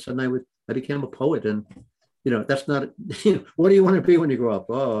too. All of a sudden, I became a poet, and that's not. What do you want to be when you grow up?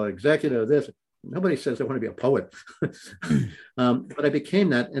 Oh, executive. This. Nobody says I want to be a poet, but I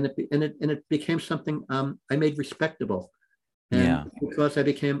became that, and it became something I made respectable. And because I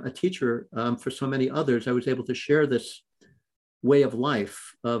became a teacher for so many others, I was able to share this way of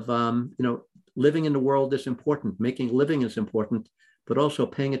life of living in the world is important, making a living is important, but also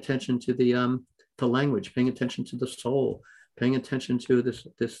paying attention to the to language, paying attention to the soul, paying attention to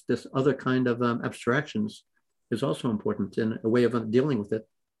this other kind of abstractions is also important in a way of dealing with it.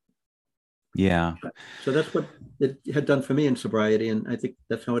 Yeah. So that's what it had done for me in sobriety, and I think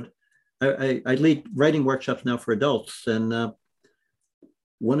that's how it. I lead writing workshops now for adults, and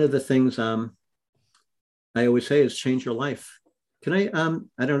one of the things I always say is change your life. Can I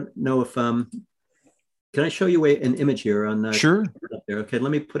don't know if can I show you an image here on Sure. up there? Okay,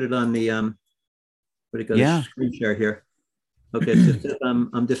 let me put it on the what do you got? Yeah. Screen share here. Okay, so it says,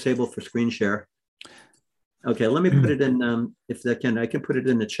 I'm disabled for screen share. Okay, let me put it in if I can put it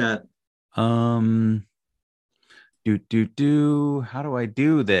in the chat. How do I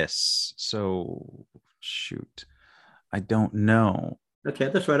do this? So shoot, I don't know. Okay,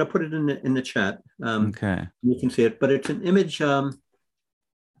 that's right. I'll put it in the chat. Okay. You can see it, but it's an image. I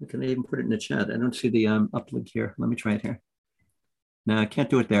can even put it in the chat. I don't see the uplink here. Let me try it here. No, I can't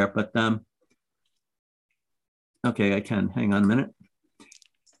do it there, but okay, I can. Hang on a minute.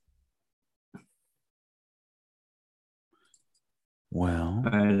 Well,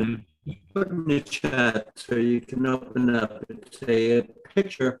 all right, put in the chat so you can open up. It's a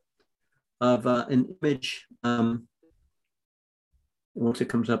picture of an image. Once it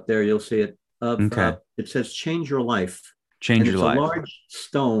comes up there, you'll see it. okay. It says "Change Your Life." Change your life. It's a large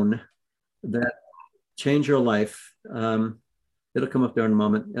stone that change your life. It'll come up there in a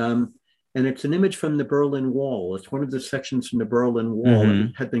moment. And it's an image from the Berlin Wall. It's one of the sections from the Berlin Wall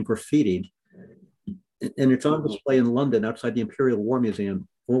that had been graffitied. And it's on display in London outside the Imperial War Museum.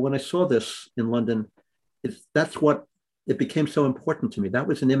 Well, when I saw this in London, that's what it became so important to me. That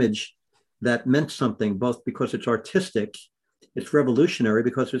was an image that meant something, both because it's artistic, it's revolutionary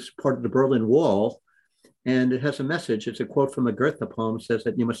because it's part of the Berlin Wall, and it has a message. It's a quote from a Goethe poem, says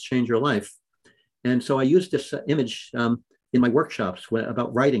that you must change your life. And so I used this image in my workshops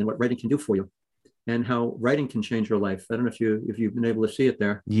about writing, what writing can do for you, and how writing can change your life. I don't know if you've been able to see it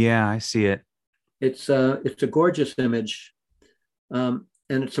there. Yeah, I see it. It's a gorgeous image, and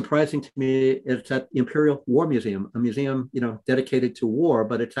it's surprising to me. It's at the Imperial War Museum, a museum dedicated to war,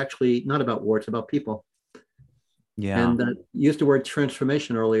 but it's actually not about war. It's about people. Yeah. And you used the word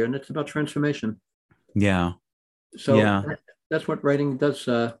transformation earlier, and it's about transformation. Yeah. So yeah. that's what writing does.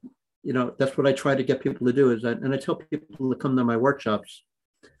 That's what I try to get people to do is that, and I tell people to come to my workshops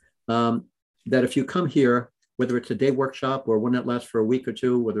that if you come here, whether it's a day workshop or one that lasts for a week or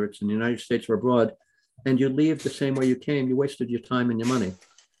two, whether it's in the United States or abroad, and you leave the same way you came, you wasted your time and your money.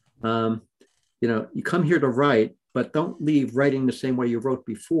 You come here to write, but don't leave writing the same way you wrote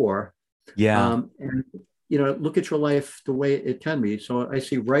before. Yeah. And look at your life the way it can be. So I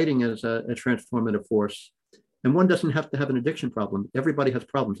see writing as a transformative force. And one doesn't have to have an addiction problem. Everybody has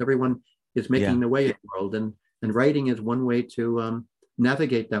problems. Everyone is making their way in the world. And writing is one way to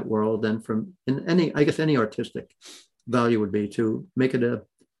navigate that world. And any artistic value would be to make it a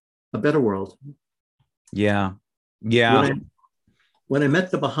better world. Yeah. Yeah. When I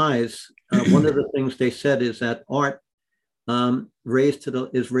met the Baha'is, one of the things they said is that art raised to the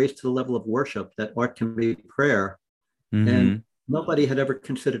level of worship, that art can be prayer. And nobody had ever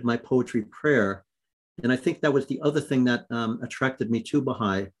considered my poetry prayer. And I think that was the other thing that attracted me to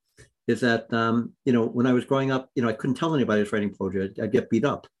Baha'i, is that, when I was growing up, I couldn't tell anybody I was writing poetry. I'd get beat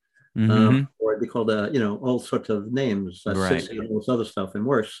up, or I'd be called, all sorts of names, sissy and all this other stuff and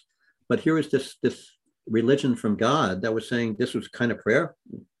worse. But here was this religion from God that was saying this was kind of prayer.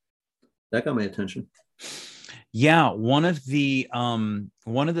 That got my attention. Yeah, one of the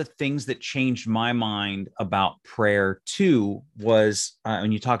things that changed my mind about prayer too was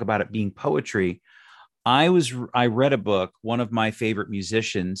when you talk about it being poetry. I read a book. One of my favorite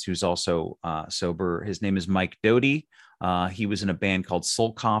musicians, who's also sober, his name is Mike Doty. He was in a band called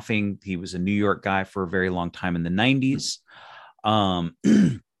Soul Coughing. He was a New York guy for a very long time in the 90s.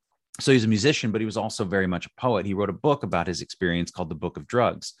 So he's a musician, but he was also very much a poet. He wrote a book about his experience called The Book of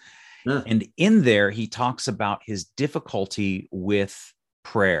Drugs. Yeah. And in there, he talks about his difficulty with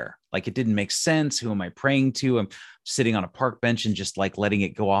prayer. Like, it didn't make sense. Who am I praying to? I'm sitting on a park bench and just like letting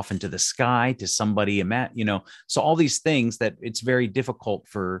it go off into the sky to somebody, so all these things that it's very difficult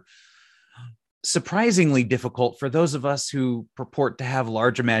for surprisingly difficult for those of us who purport to have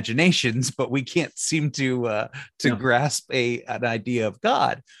large imaginations, but we can't seem to Yeah. grasp an idea of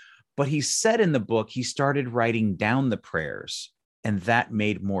God. But he said in the book, he started writing down the prayers, and that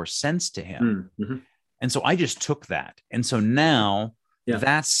made more sense to him. Mm-hmm. And so I just took that. And so now Yeah.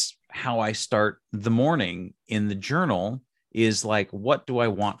 that's how I start the morning in the journal, is like, what do I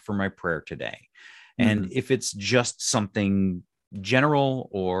want for my prayer today? And if it's just something general,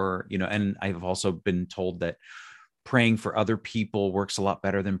 or, and I've also been told that praying for other people works a lot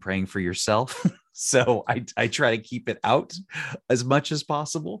better than praying for yourself. So I try to keep it out as much as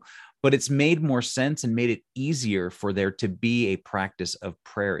possible, but it's made more sense and made it easier for there to be a practice of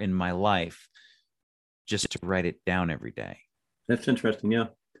prayer in my life, just to write it down every day. That's interesting. Yeah.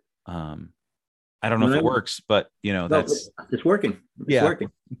 I don't know if it works, but it's working. It's yeah. working.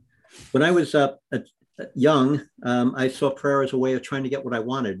 When I was young, I saw prayer as a way of trying to get what I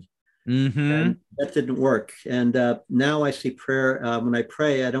wanted. And that didn't work. And now I see prayer. When I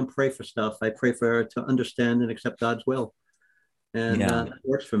pray, I don't pray for stuff. I pray to understand and accept God's will. And that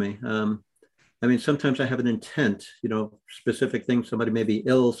works for me. I mean, sometimes I have an intent, specific thing. Somebody may be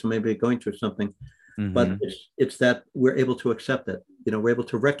ill, so maybe going through something. But it's that we're able to accept it. We're able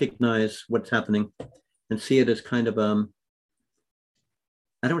to recognize what's happening and see it as kind of,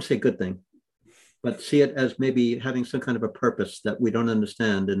 I don't want to say a good thing, but see it as maybe having some kind of a purpose that we don't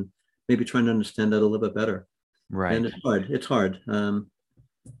understand, and maybe trying to understand that a little bit better. Right. And it's hard.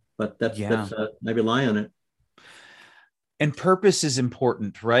 But that's I rely on it. And purpose is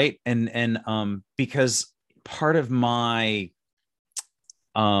important, right? And because part of my,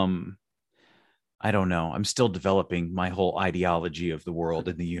 I don't know, I'm still developing my whole ideology of the world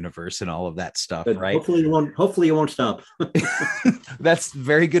and the universe and all of that stuff, but right? Hopefully you won't stop. That's a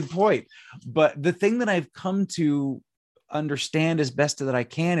very good point. But the thing that I've come to understand as best that I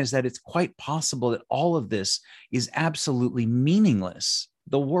can is that it's quite possible that all of this is absolutely meaningless,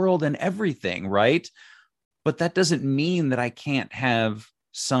 the world and everything, right? But that doesn't mean that I can't have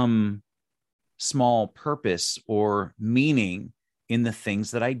some small purpose or meaning in the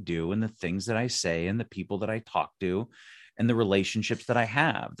things that I do and the things that I say and the people that I talk to and the relationships that I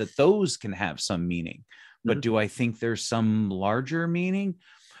have, that those can have some meaning. But do I think there's some larger meaning?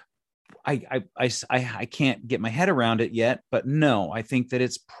 I can't get my head around it yet, but no, I think that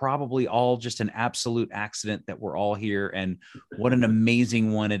it's probably all just an absolute accident that we're all here. And what an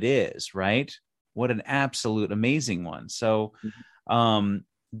amazing one it is, right? What an absolute amazing one. So I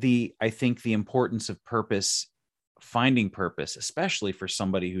think the importance of purpose, finding purpose, especially for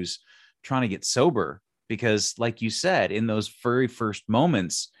somebody who's trying to get sober, because like you said, in those very first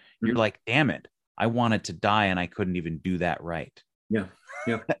moments, you're like, damn it, I wanted to die and I couldn't even do that right. Yeah.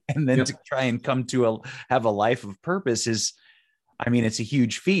 Yeah. And then to try and come to have a life of purpose is, I mean, it's a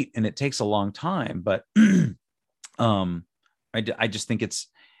huge feat and it takes a long time, but I just think it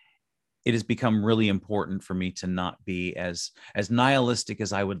has become really important for me to not be as nihilistic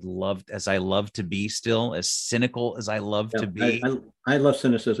as I love to be, still as cynical as I love to be. I love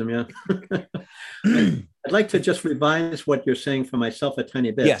cynicism. Yeah. I'd like to just revise what you're saying for myself a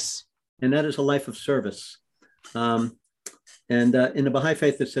tiny bit. Yes. And that is a life of service. And in the Baha'i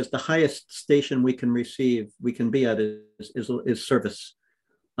faith, it says the highest station we can be at is service.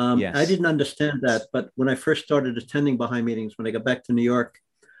 Yes. I didn't understand that, but when I first started attending Baha'i meetings, when I got back to New York,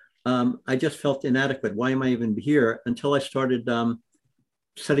 I just felt inadequate. Why am I even here? Until I started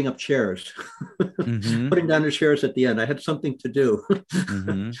setting up chairs, putting down the chairs at the end. I had something to do.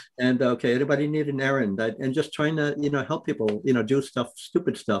 And anybody need an errand? And just trying to, help people, do stuff,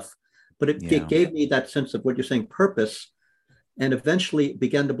 stupid stuff. But it gave me that sense of what you're saying, purpose, and eventually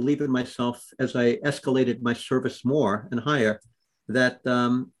began to believe in myself as I escalated my service more and higher, that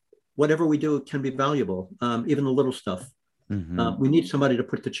whatever we do can be valuable, even the little stuff. We need somebody to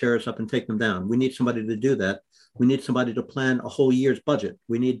put the chairs up and take them down. We need somebody to do that. We need somebody to plan a whole year's budget.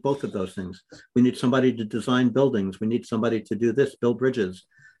 We need both of those things. We need somebody to design buildings. We need somebody to do this, build bridges,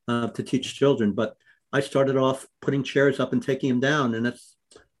 to teach children. But I started off putting chairs up and taking them down. And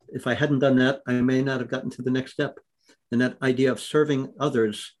if I hadn't done that, I may not have gotten to the next step. And that idea of serving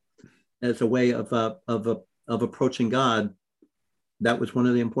others as a way of approaching God, that was one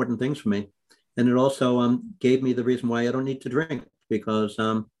of the important things for me. And it also gave me the reason why I don't need to drink, because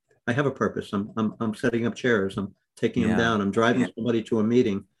I have a purpose. I'm setting up chairs. I'm taking them down. I'm driving somebody to a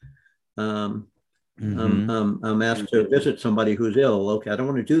meeting. I'm asked to visit somebody who's ill. Okay, I don't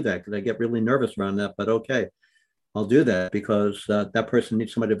want to do that because I get really nervous around that. But okay, I'll do that because that person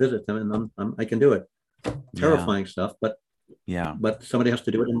needs somebody to visit them, and I can do it. Terrifying stuff, but somebody has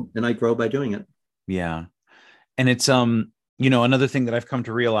to do it, and I grow by doing it. Yeah, and it's Another thing that I've come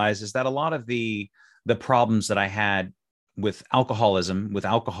to realize is that a lot of the problems that I had with alcoholism, with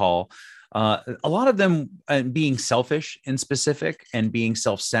alcohol, a lot of them being selfish in specific and being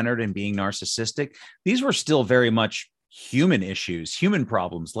self-centered and being narcissistic, these were still very much human issues, human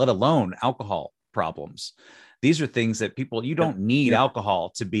problems, let alone alcohol problems. These are things that you don't need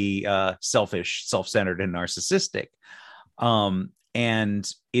alcohol to be selfish, self-centered, and narcissistic.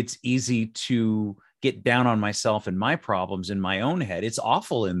 And it's easy to get down on myself and my problems in my own head. It's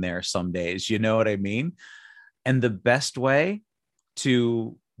awful in there some days, you know what I mean? And the best way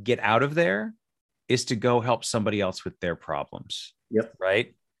to get out of there is to go help somebody else with their problems. Yep.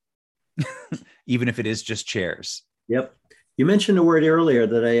 Right? Even if it is just chairs. Yep. You mentioned a word earlier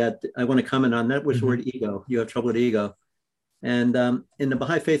that I want to comment on. That was the word ego. You have trouble with ego. And in the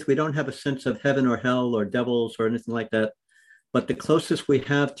Baha'i faith, we don't have a sense of heaven or hell or devils or anything like that. But the closest we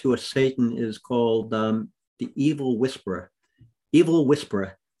have to a Satan is called the evil whisperer,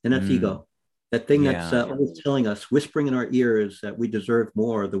 and that's ego. That thing that's always telling us, whispering in our ears that we deserve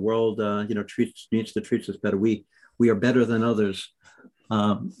more. The world, needs to treat us better. We are better than others,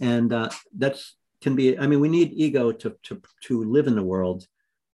 and that's can be. I mean, we need ego to live in the world,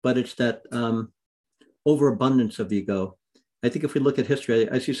 but it's that overabundance of ego. I think if we look at history,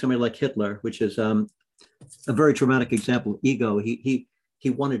 I see somebody like Hitler, which is a very dramatic example. Ego. He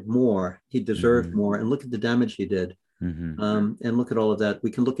wanted more. He deserved more. And look at the damage he did. And look at all of that.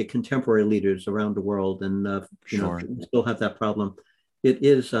 We can look at contemporary leaders around the world, and we still have that problem. It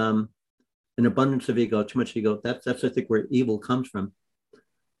is an abundance of ego, too much ego. That's I think where evil comes from.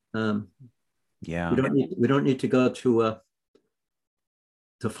 We don't need to go to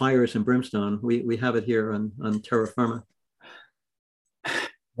fires and brimstone. We have it here on terra firma.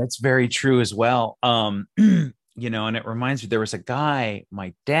 That's very true as well. And it reminds me, there was a guy,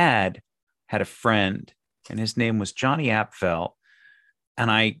 my dad had a friend, and his name was Johnny Apfel. And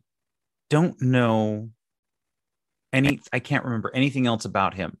I don't know I can't remember anything else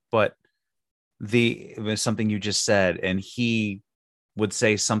about him, but it was something you just said. And he would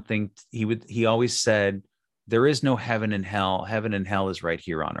say something, he always said, there is no heaven and hell. Heaven and hell is right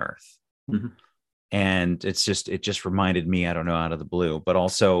here on earth. Mm-hmm. And it just reminded me, I don't know, out of the blue, but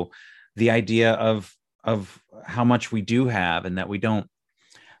also the idea of how much we do have, and that we don't.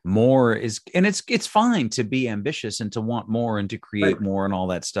 More is, and it's fine to be ambitious and to want more and to create more and all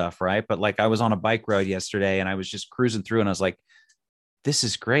that stuff, right? But like, I was on a bike ride yesterday and I was just cruising through and I was like, this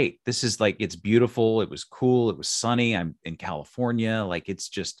is great. This is like, it's beautiful. It was cool. It was sunny. I'm in California. Like, it's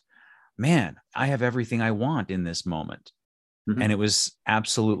just, man, I have everything I want in this moment. Mm-hmm. And it was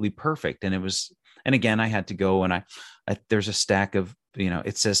absolutely perfect. And again, I had to go and I there's a stack of,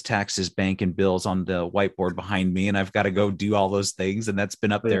 it says taxes, bank, and bills on the whiteboard behind me, and I've got to go do all those things. And that's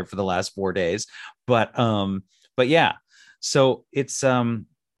been up there for the last 4 days. But yeah, so it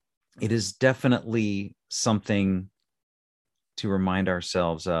is definitely something to remind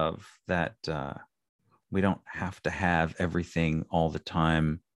ourselves of, that we don't have to have everything all the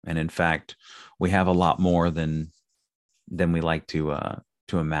time. And in fact, we have a lot more than we like to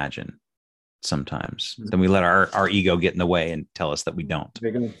imagine. Sometimes then we let our ego get in the way and tell us that we don't.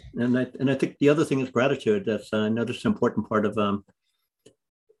 And I think the other thing is gratitude. That's another important part of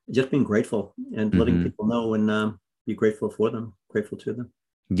just being grateful and letting people know and be grateful for them, grateful to them.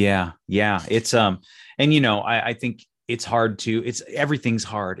 Yeah. It's and I think it's hard everything's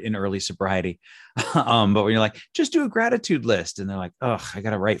hard in early sobriety. But when you're like, just do a gratitude list, and they're like, oh, I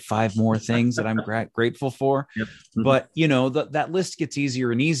got to write 5 more things that I'm grateful for. Yep. Mm-hmm. But that list gets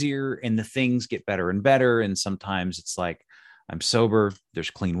easier and easier, and the things get better and better. And sometimes it's like, I'm sober,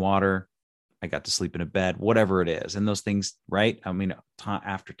 there's clean water, I got to sleep in a bed, whatever it is. And those things, right? I mean,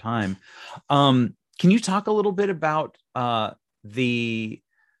 after time. Can you talk a little bit about the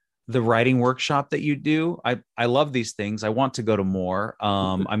writing workshop that you do? I love these things. I want to go to more.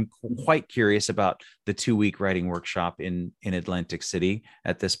 I'm quite curious about the 2-week writing workshop in Atlantic City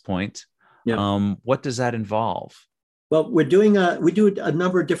at this point. Yeah. What does that involve? Well, we do a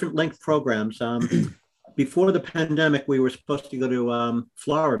number of different length programs. Before the pandemic, we were supposed to go to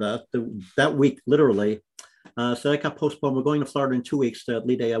Florida that week, literally. So that got postponed. We're going to Florida in 2 weeks to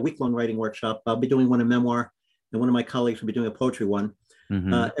lead a week-long writing workshop. I'll be doing one in memoir, and one of my colleagues will be doing a poetry one.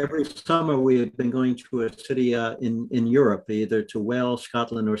 Mm-hmm. Every summer, we've been going to a city in Europe, either to Wales,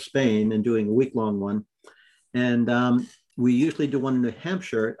 Scotland, or Spain, and doing a week-long one. And we usually do one in New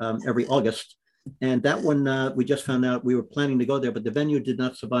Hampshire every August. And that one, we just found out we were planning to go there, but the venue did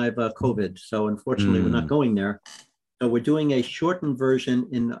not survive COVID. So unfortunately, we're not going there. So we're doing a shortened version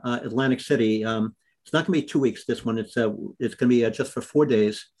in Atlantic City. It's not going to be 2 weeks, this one. It's going to be just for 4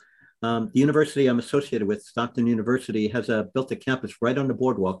 days. The university I'm associated with, Stockton University, has built a campus right on the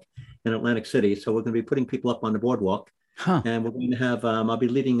boardwalk in Atlantic City. So we're going to be putting people up on the boardwalk, and we're going to have. I'll be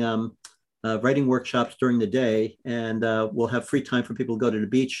leading writing workshops during the day, and we'll have free time for people to go to the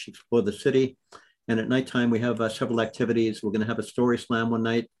beach, explore the city, and at nighttime we have several activities. We're going to have a story slam one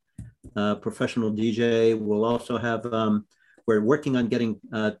night, professional DJ. We'll also have. We're working on getting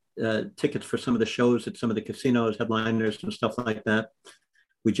tickets for some of the shows at some of the casinos, headliners, and stuff like that.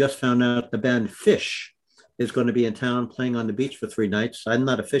 We just found out the band Fish is going to be in town playing on the beach for 3 nights. I'm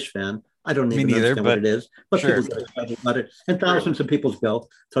not a Fish fan. I don't even understand what it is, but sure. People get excited about it, and thousands of people go.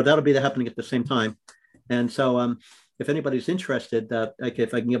 So that'll be happening at the same time. And so if anybody's interested,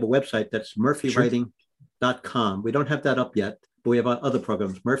 if I can give a website, that's murphywriting.com. We don't have that up yet, but we have other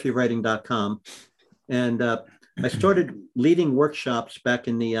programs, murphywriting.com. And I started leading workshops back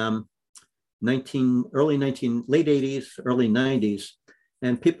in the late 80s, early 90s.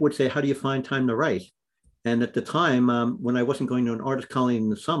 And people would say, how do you find time to write? And at the time, when I wasn't going to an artist colony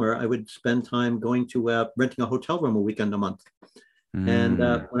in the summer, I would spend time going to renting a hotel room a weekend a month. And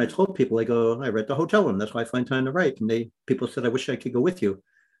when I told people, I go, I rent a hotel room. That's why I find time to write. And people said, I wish I could go with you.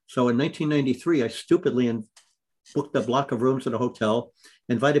 So in 1993, I stupidly booked a block of rooms at a hotel,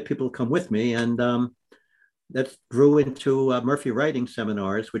 invited people to come with me. And that grew into Murphy Writing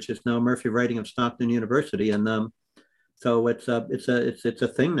Seminars, which is now Murphy Writing of Stockton University. And so it's a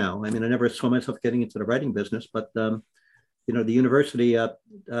thing now. I mean, I never saw myself getting into the writing business, but the university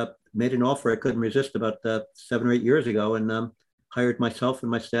made an offer I couldn't resist about 7 or 8 years ago, and hired myself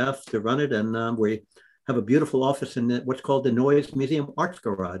and my staff to run it. And we have a beautiful office in what's called the Noise Museum Arts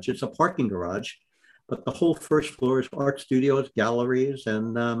Garage. It's a parking garage, but the whole first floor is art studios, galleries,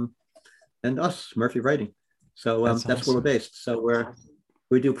 and us, Murphy Writing. So that's awesome. Where we're based. So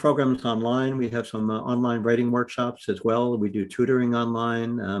we do programs online. We have some online writing workshops as well. We do tutoring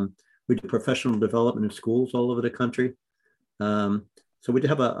online. We do professional development in schools all over the country. So we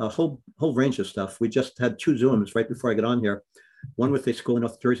have a whole range of stuff. We just had 2 Zooms right before I got on here. One with a school in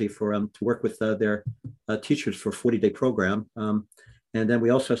North Jersey to work with their teachers for a 40-day program. And then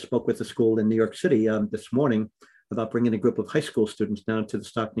we also spoke with a school in New York City this morning about bringing a group of high school students down to the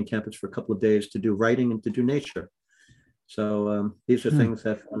Stockton campus for a couple of days to do writing and to do nature. So these are things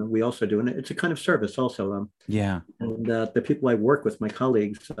that we also do, and it's a kind of service also. Yeah. And the people I work with, my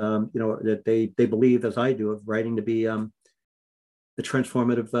colleagues, that they believe, as I do, of writing to be a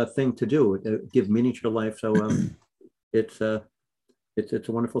transformative thing to do, give meaning to life. So it's a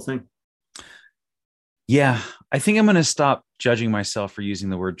wonderful thing. Yeah, I think I'm going to stop judging myself for using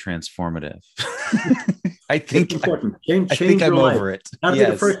the word transformative. I think it's important. I think I'm life. Over it. That's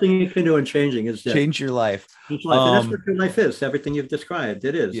the first thing you can do in changing is change your life. And that's what your life is. Everything you've described,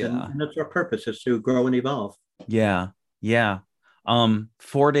 it is. Yeah. And that's our purpose, is to grow and evolve. Yeah. Yeah.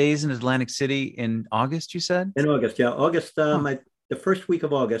 4 days in Atlantic City in August, you said? In August, yeah. August, the first week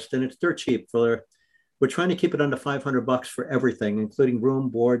of August, and it's dirt cheap. We're trying to keep it under $500 for everything, including room,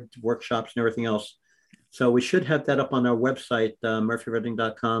 board, workshops, and everything else. So we should have that up on our website,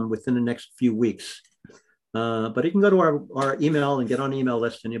 murphywriting.com, within the next few weeks. But you can go to our email and get on the email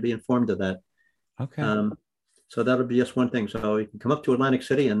list, and you'll be informed of that. Okay. So that'll be just one thing. So you can come up to Atlantic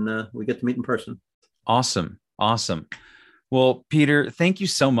City, and we get to meet in person. Awesome. Well, Peter, thank you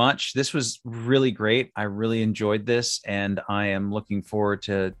so much. This was really great. I really enjoyed this, and I am looking forward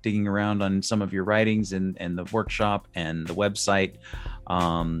to digging around on some of your writings and the workshop and the website.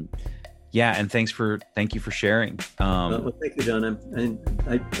 And thank you for sharing. Well, thank you, John.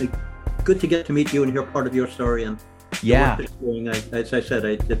 I good to get to meet you and hear part of your story. And as I said,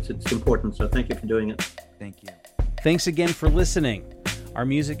 it's important. So thank you for doing it. Thank you. Thanks again for listening. Our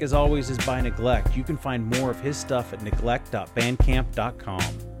music, as always, is by Neglect. You can find more of his stuff at neglect.bandcamp.com.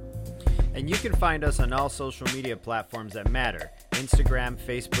 And you can find us on all social media platforms that matter: Instagram,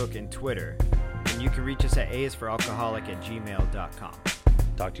 Facebook, and Twitter. And you can reach us at aisforalcoholic@gmail.com.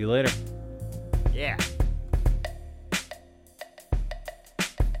 Talk to you later. Yeah.